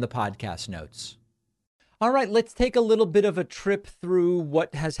is in the podcast notes. All right, let's take a little bit of a trip through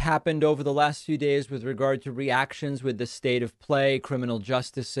what has happened over the last few days with regard to reactions with the state of play, criminal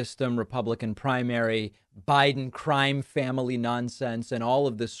justice system, Republican primary, Biden crime family nonsense, and all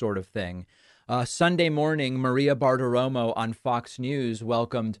of this sort of thing. Sunday morning, Maria Bartiromo on Fox News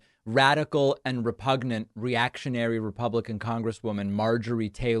welcomed radical and repugnant reactionary Republican Congresswoman Marjorie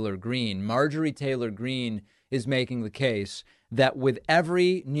Taylor Greene. Marjorie Taylor Greene is making the case that with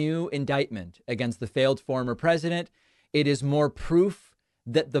every new indictment against the failed former president, it is more proof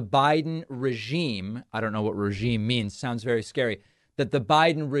that the Biden regime, I don't know what regime means, sounds very scary, that the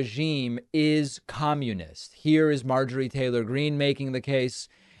Biden regime is communist. Here is Marjorie Taylor Greene making the case.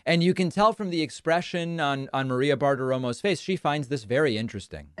 And you can tell from the expression on Maria Bartiromo's face, she finds this very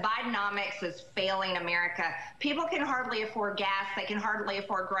interesting. Bidenomics is failing America. People can hardly afford gas. They can hardly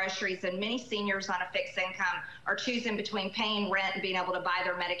afford groceries. And many seniors on a fixed income are choosing between paying rent and being able to buy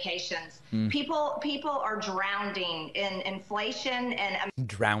their medications. People are drowning in inflation, and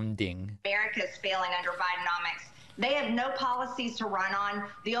drowning. America is failing under Bidenomics. They have no policies to run on.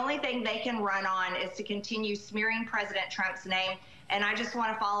 The only thing they can run on is to continue smearing President Trump's name. And I just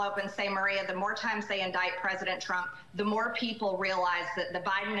want to follow up and say, Maria, the more times they indict President Trump, the more people realize that the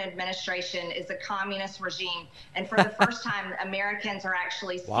Biden administration is a communist regime. And for the first time, Americans are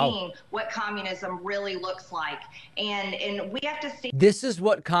actually seeing what communism really looks like. And we have to see. This is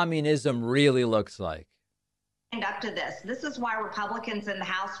what communism really looks like. Up to this. This is why Republicans in the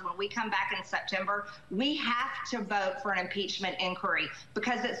House, when we come back in September, we have to vote for an impeachment inquiry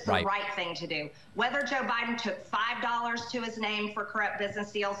because it's the right thing to do. Whether Joe Biden took $5 to his name for corrupt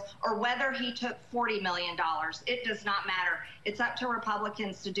business deals or whether he took $40 million, it does not matter. It's up to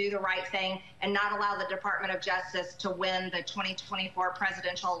Republicans to do the right thing and not allow the Department of Justice to win the 2024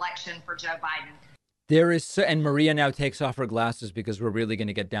 presidential election for Joe Biden. There is, and Maria now takes off her glasses because we're really going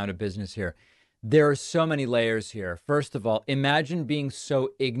to get down to business here. There are so many layers here. First of all, imagine being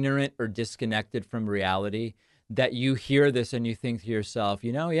so ignorant or disconnected from reality that you hear this and you think to yourself,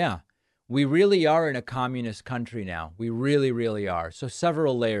 We really are in a communist country now. We really, really are. So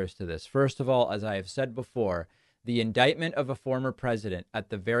several layers to this. First of all, as I have said before, the indictment of a former president at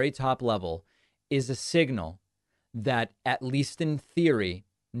the very top level is a signal that, at least in theory,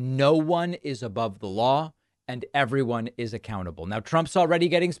 no one is above the law and everyone is accountable. Now, Trump's already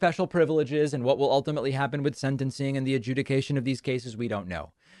getting special privileges, and what will ultimately happen with sentencing and the adjudication of these cases, we don't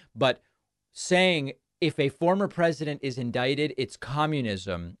know. But saying if a former president is indicted, it's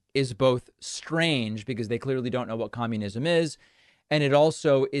communism is both strange because they clearly don't know what communism is. And it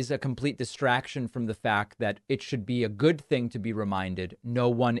also is a complete distraction from the fact that it should be a good thing to be reminded no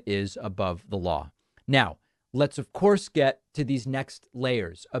one is above the law. Now, let's, of course, get to these next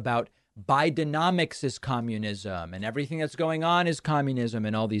layers about Bidenomics is communism and everything that's going on is communism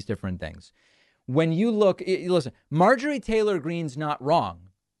and all these different things. When you look, listen, Marjorie Taylor Greene's not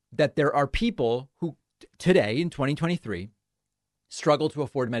wrong that there are people who today in 2023 struggle to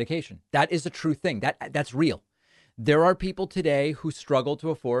afford medication. That is a true thing. That's real. There are people today who struggle to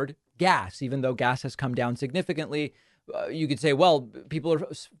afford gas, even though gas has come down significantly. You could say, well, people are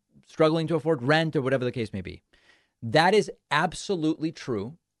struggling to afford rent or whatever the case may be. That is absolutely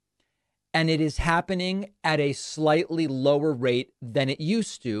true. And it is happening at a slightly lower rate than it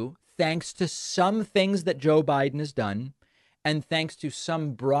used to, thanks to some things that Joe Biden has done and thanks to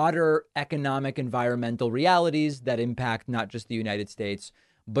some broader economic environmental realities that impact not just the United States,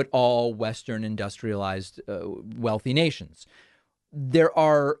 but all Western industrialized wealthy nations. There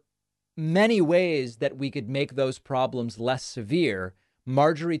are many ways that we could make those problems less severe.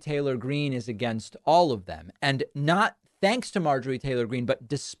 Marjorie Taylor Greene is against all of them. And not thanks to Marjorie Taylor Greene, but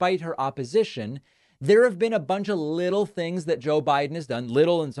despite her opposition, there have been a bunch of little things that Joe Biden has done,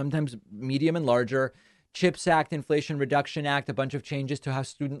 little and sometimes medium and larger. CHIPS Act, Inflation Reduction Act, a bunch of changes to how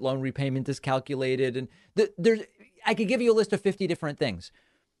student loan repayment is calculated. And I could give you a list of 50 different things.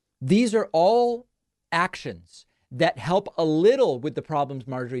 These are all actions that help a little with the problems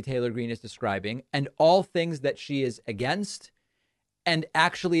Marjorie Taylor Greene is describing, and all things that she is against and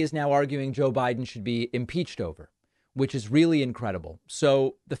actually is now arguing Joe Biden should be impeached over, which is really incredible.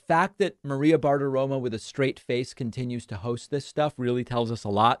 So the fact that Maria Bartiromo with a straight face continues to host this stuff really tells us a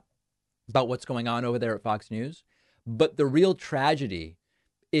lot about what's going on over there at Fox News. But the real tragedy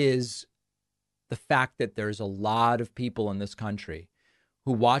is the fact that there's a lot of people in this country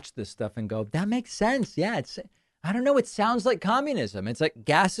who watch this stuff and go, that makes sense. Yeah, I don't know. It sounds like communism. It's like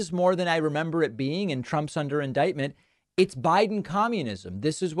gas is more than I remember it being and Trump's under indictment. It's Biden communism.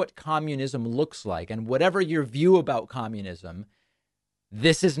 This is what communism looks like. And whatever your view about communism,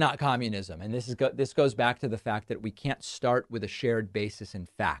 this is not communism. And this goes back to the fact that we can't start with a shared basis in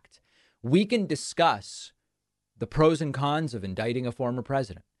fact. We can discuss the pros and cons of indicting a former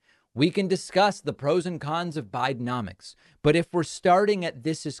president. We can discuss the pros and cons of Bidenomics. But if we're starting at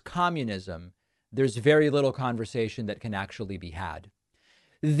this is communism, there's very little conversation that can actually be had.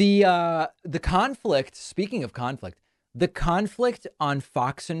 The conflict, speaking of conflict, the conflict on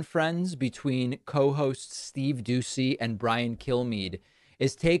Fox and Friends between co-hosts Steve Doocy and Brian Kilmeade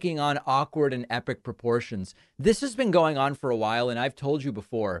is taking on awkward and epic proportions. This has been going on for a while, and I've told you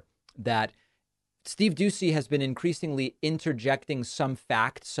before that Steve Doocy has been increasingly interjecting some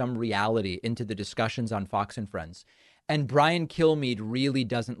fact, some reality into the discussions on Fox and Friends. And Brian Kilmeade really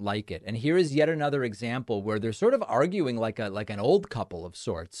doesn't like it. And here is yet another example where they're sort of arguing like an old couple of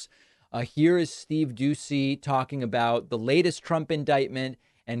sorts. Here is Steve Doocy talking about the latest Trump indictment,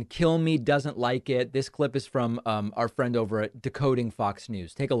 and Kilmeade doesn't like it. This clip is from our friend over at Decoding Fox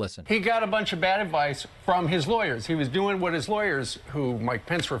News. Take a listen. He got a bunch of bad advice from his lawyers. He was doing what his lawyers, who Mike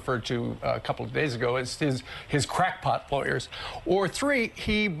Pence referred to a couple of days ago as his crackpot lawyers. Or three,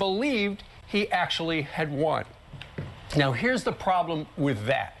 he believed he actually had won. Now, here's the problem with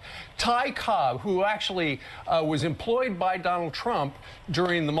that. Ty Cobb, who actually was employed by Donald Trump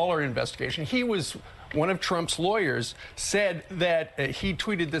during the Mueller investigation, he was one of Trump's lawyers, said that he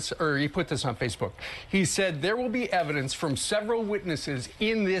tweeted this, or he put this on Facebook. He said there will be evidence from several witnesses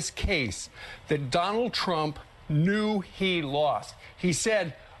in this case that Donald Trump knew he lost. He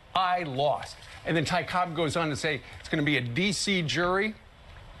said, I lost. And then Ty Cobb goes on to say it's going to be a D.C. jury.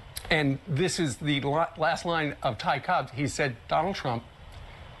 And this is the last line of Ty Cobb. He said, Donald Trump,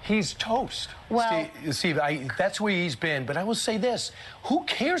 he's toast. Well, Steve, that's where he's been. But I will say this. Who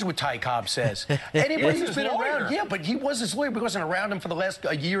cares what Ty Cobb says? Anybody who's been around. Yeah, but he was his lawyer. He wasn't around him for the last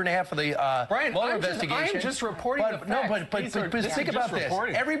year and a half of the Mueller investigation. I'm just reporting the facts. But think about this.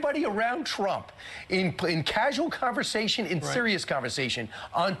 Everybody around Trump, in casual conversation, in serious conversation,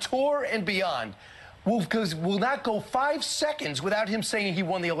 on tour and beyond, will not go 5 seconds without him saying he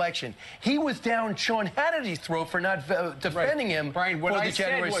won the election. He was down Sean Hannity's throat for not defending him. Brian, what I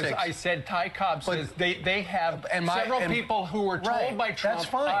said was, I said Ty Cobb says they have several people who were told by Trump, that's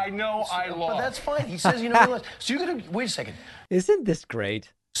fine. I know I lost. But that's fine. He says, you know, he lost. So you're going to, wait a second. Isn't this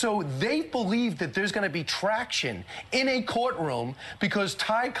great? So they believe that there's going to be traction in a courtroom because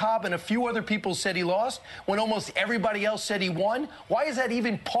Ty Cobb and a few other people said he lost when almost everybody else said he won. Why is that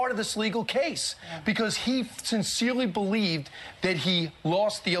even part of this legal case? Because he sincerely believed that he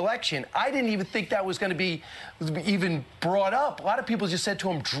lost the election. I didn't even think that was going to be even brought up. A lot of people just said to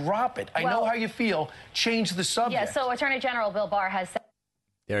him, drop it. I know how you feel. Change the subject. Yeah, so Attorney General Bill Barr has said.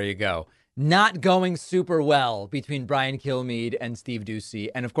 There you go. Not going super well between Brian Kilmeade and Steve Doocy.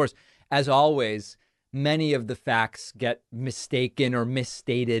 And of course, as always, many of the facts get mistaken or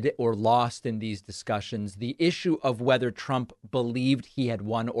misstated or lost in these discussions. The issue of whether Trump believed he had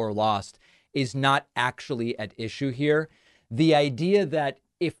won or lost is not actually at issue here. The idea that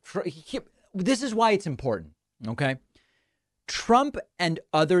this is why it's important, okay? Trump and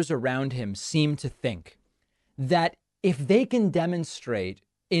others around him seem to think that if they can demonstrate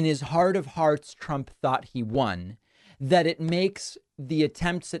in his heart of hearts, Trump thought he won, that it makes the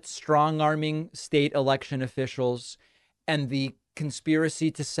attempts at strong-arming state election officials and the conspiracy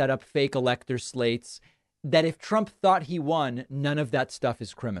to set up fake elector slates, that if Trump thought he won, none of that stuff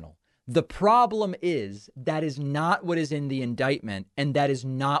is criminal. The problem is that is not what is in the indictment, and that is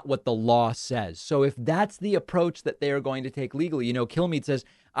not what the law says. So if that's the approach that they are going to take legally, you know, Kilmeade says,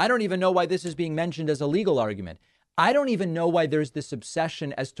 I don't even know why this is being mentioned as a legal argument. I don't even know why there's this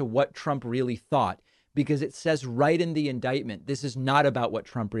obsession as to what Trump really thought, because it says right in the indictment, this is not about what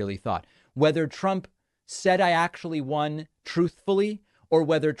Trump really thought. Whether Trump said I actually won truthfully or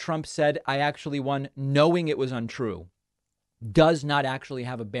whether Trump said I actually won knowing it was untrue does not actually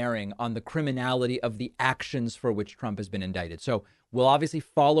have a bearing on the criminality of the actions for which Trump has been indicted. So we'll obviously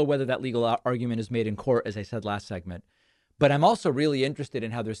follow whether that legal argument is made in court, as I said last segment. But I'm also really interested in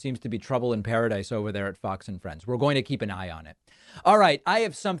how there seems to be trouble in paradise over there at Fox and Friends. We're going to keep an eye on it. All right. I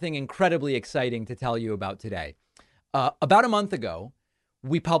have something incredibly exciting to tell you about today. About a month ago,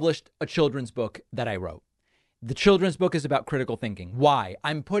 we published a children's book that I wrote. The children's book is about critical thinking. Why?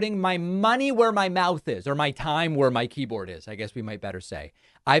 I'm putting my money where my mouth is, or my time where my keyboard is, I guess we might better say.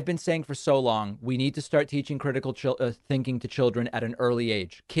 I've been saying for so long, we need to start teaching critical thinking to children at an early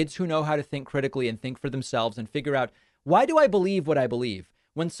age. Kids who know how to think critically and think for themselves and figure out, why do I believe what I believe?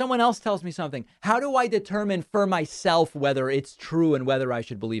 When someone else tells me something, how do I determine for myself whether it's true and whether I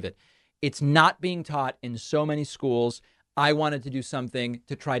should believe it? It's not being taught in so many schools. I wanted to do something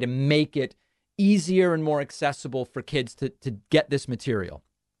to try to make it easier and more accessible for kids to get this material.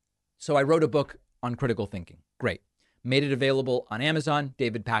 So I wrote a book on critical thinking. Great. Made it available on Amazon,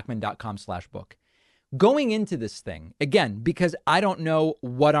 davidpakman.com/book. Going into this thing, again, because I don't know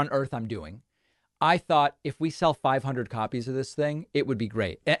what on earth I'm doing, I thought if we sell 500 copies of this thing, it would be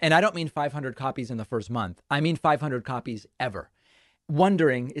great. And I don't mean 500 copies in the first month. I mean 500 copies ever.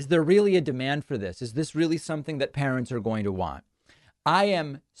 Wondering, is there really a demand for this? Is this really something that parents are going to want? I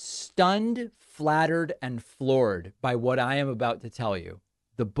am stunned, flattered, and floored by what I am about to tell you.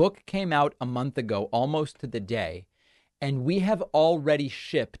 The book came out a month ago, almost to the day, and we have already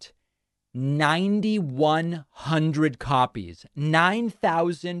shipped 9,100 copies,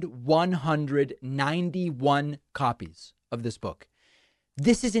 9,191 copies of this book.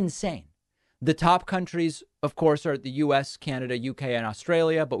 This is insane. The top countries, of course, are the US, Canada, UK, and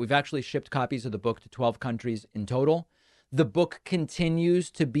Australia, but we've actually shipped copies of the book to 12 countries in total. The book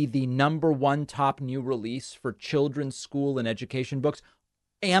continues to be the #1 top new release for children's school and education books.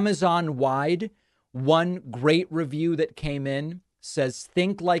 Amazon-wide, one great review that came in says,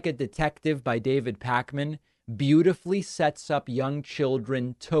 "Think Like a Detective" by David Pakman beautifully sets up young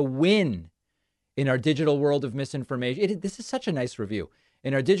children to win in our digital world of misinformation. This is such a nice review.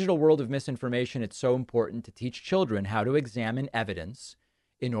 In our digital world of misinformation, it's so important to teach children how to examine evidence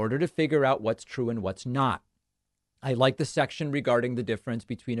in order to figure out what's true and what's not. I like the section regarding the difference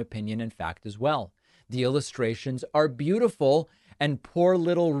between opinion and fact as well. The illustrations are beautiful, and poor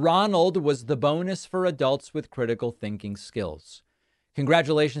little Ronald was the bonus for adults with critical thinking skills.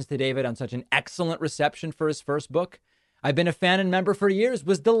 Congratulations to David on such an excellent reception for his first book. I've been a fan and member for years,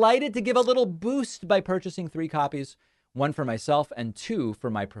 was delighted to give a little boost by purchasing 3 copies, 1 for myself and 2 for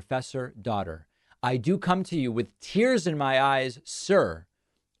my professor daughter. I do come to you with tears in my eyes, sir,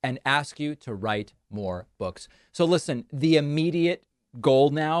 and ask you to write more books. So listen, the immediate goal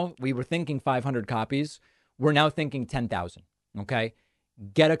now, we were thinking 500 copies. We're now thinking 10,000. Okay.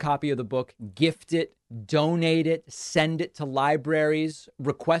 get a copy of the book, gift it, donate it, send it to libraries,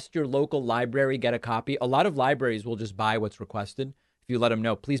 request your local library get a copy. A lot of libraries will just buy what's requested. If you let them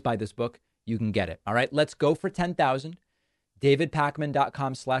know, please buy this book, you can get it. All right, let's go for 10,000.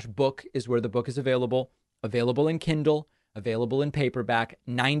 DavidPakman.com/book is where the book is available in Kindle, available in paperback.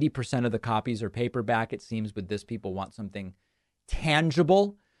 90% of the copies are paperback. It seems with this, people want something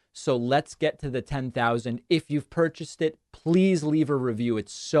tangible. So let's get to the 10,000. If you've purchased it, please leave a review.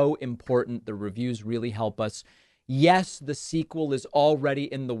 It's so important. The reviews really help us. Yes, the sequel is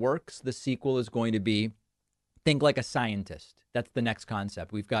already in the works. The sequel is going to be Think Like a Scientist. That's the next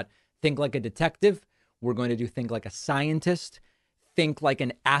concept. We've got Think Like a Detective. We're going to do Think Like a Scientist. Think Like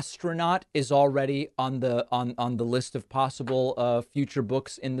an Astronaut is already on the list of possible future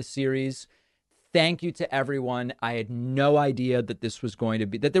books in the series. Thank you to everyone. I had no idea that this was going to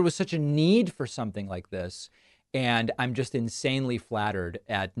be, that there was such a need for something like this. And I'm just insanely flattered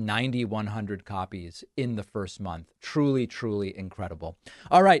at 9,100 copies in the first month. Truly, truly incredible.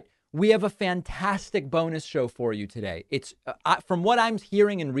 All right. We have a fantastic bonus show for you today. It's from what I'm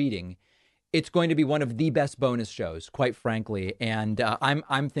hearing and reading, it's going to be one of the best bonus shows, quite frankly. And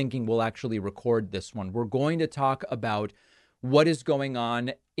I'm thinking we'll actually record this one. We're going to talk about what is going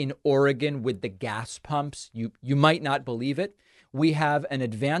on in Oregon with the gas pumps. You might not believe it. We have an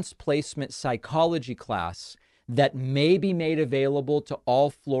advanced placement psychology class that may be made available to all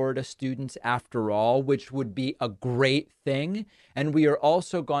Florida students after all, which would be a great thing. And we are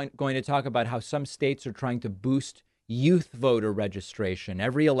also going to talk about how some states are trying to boost youth voter registration.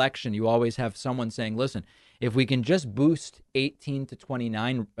 Every election, you always have someone saying, listen, if we can just boost 18 to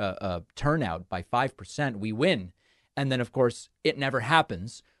 29 turnout by 5%, we win. And then, of course, it never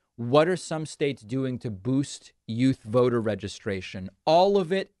happens. What are some states doing to boost youth voter registration? All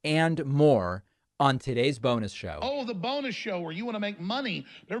of it and more on today's bonus show. Oh, the bonus show where you want to make money,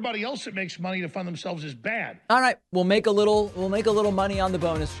 but everybody else that makes money to fund themselves is bad. All right, we'll make a little money on the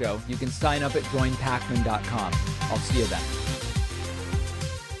bonus show. You can sign up at joinpakman.com. I'll see you then.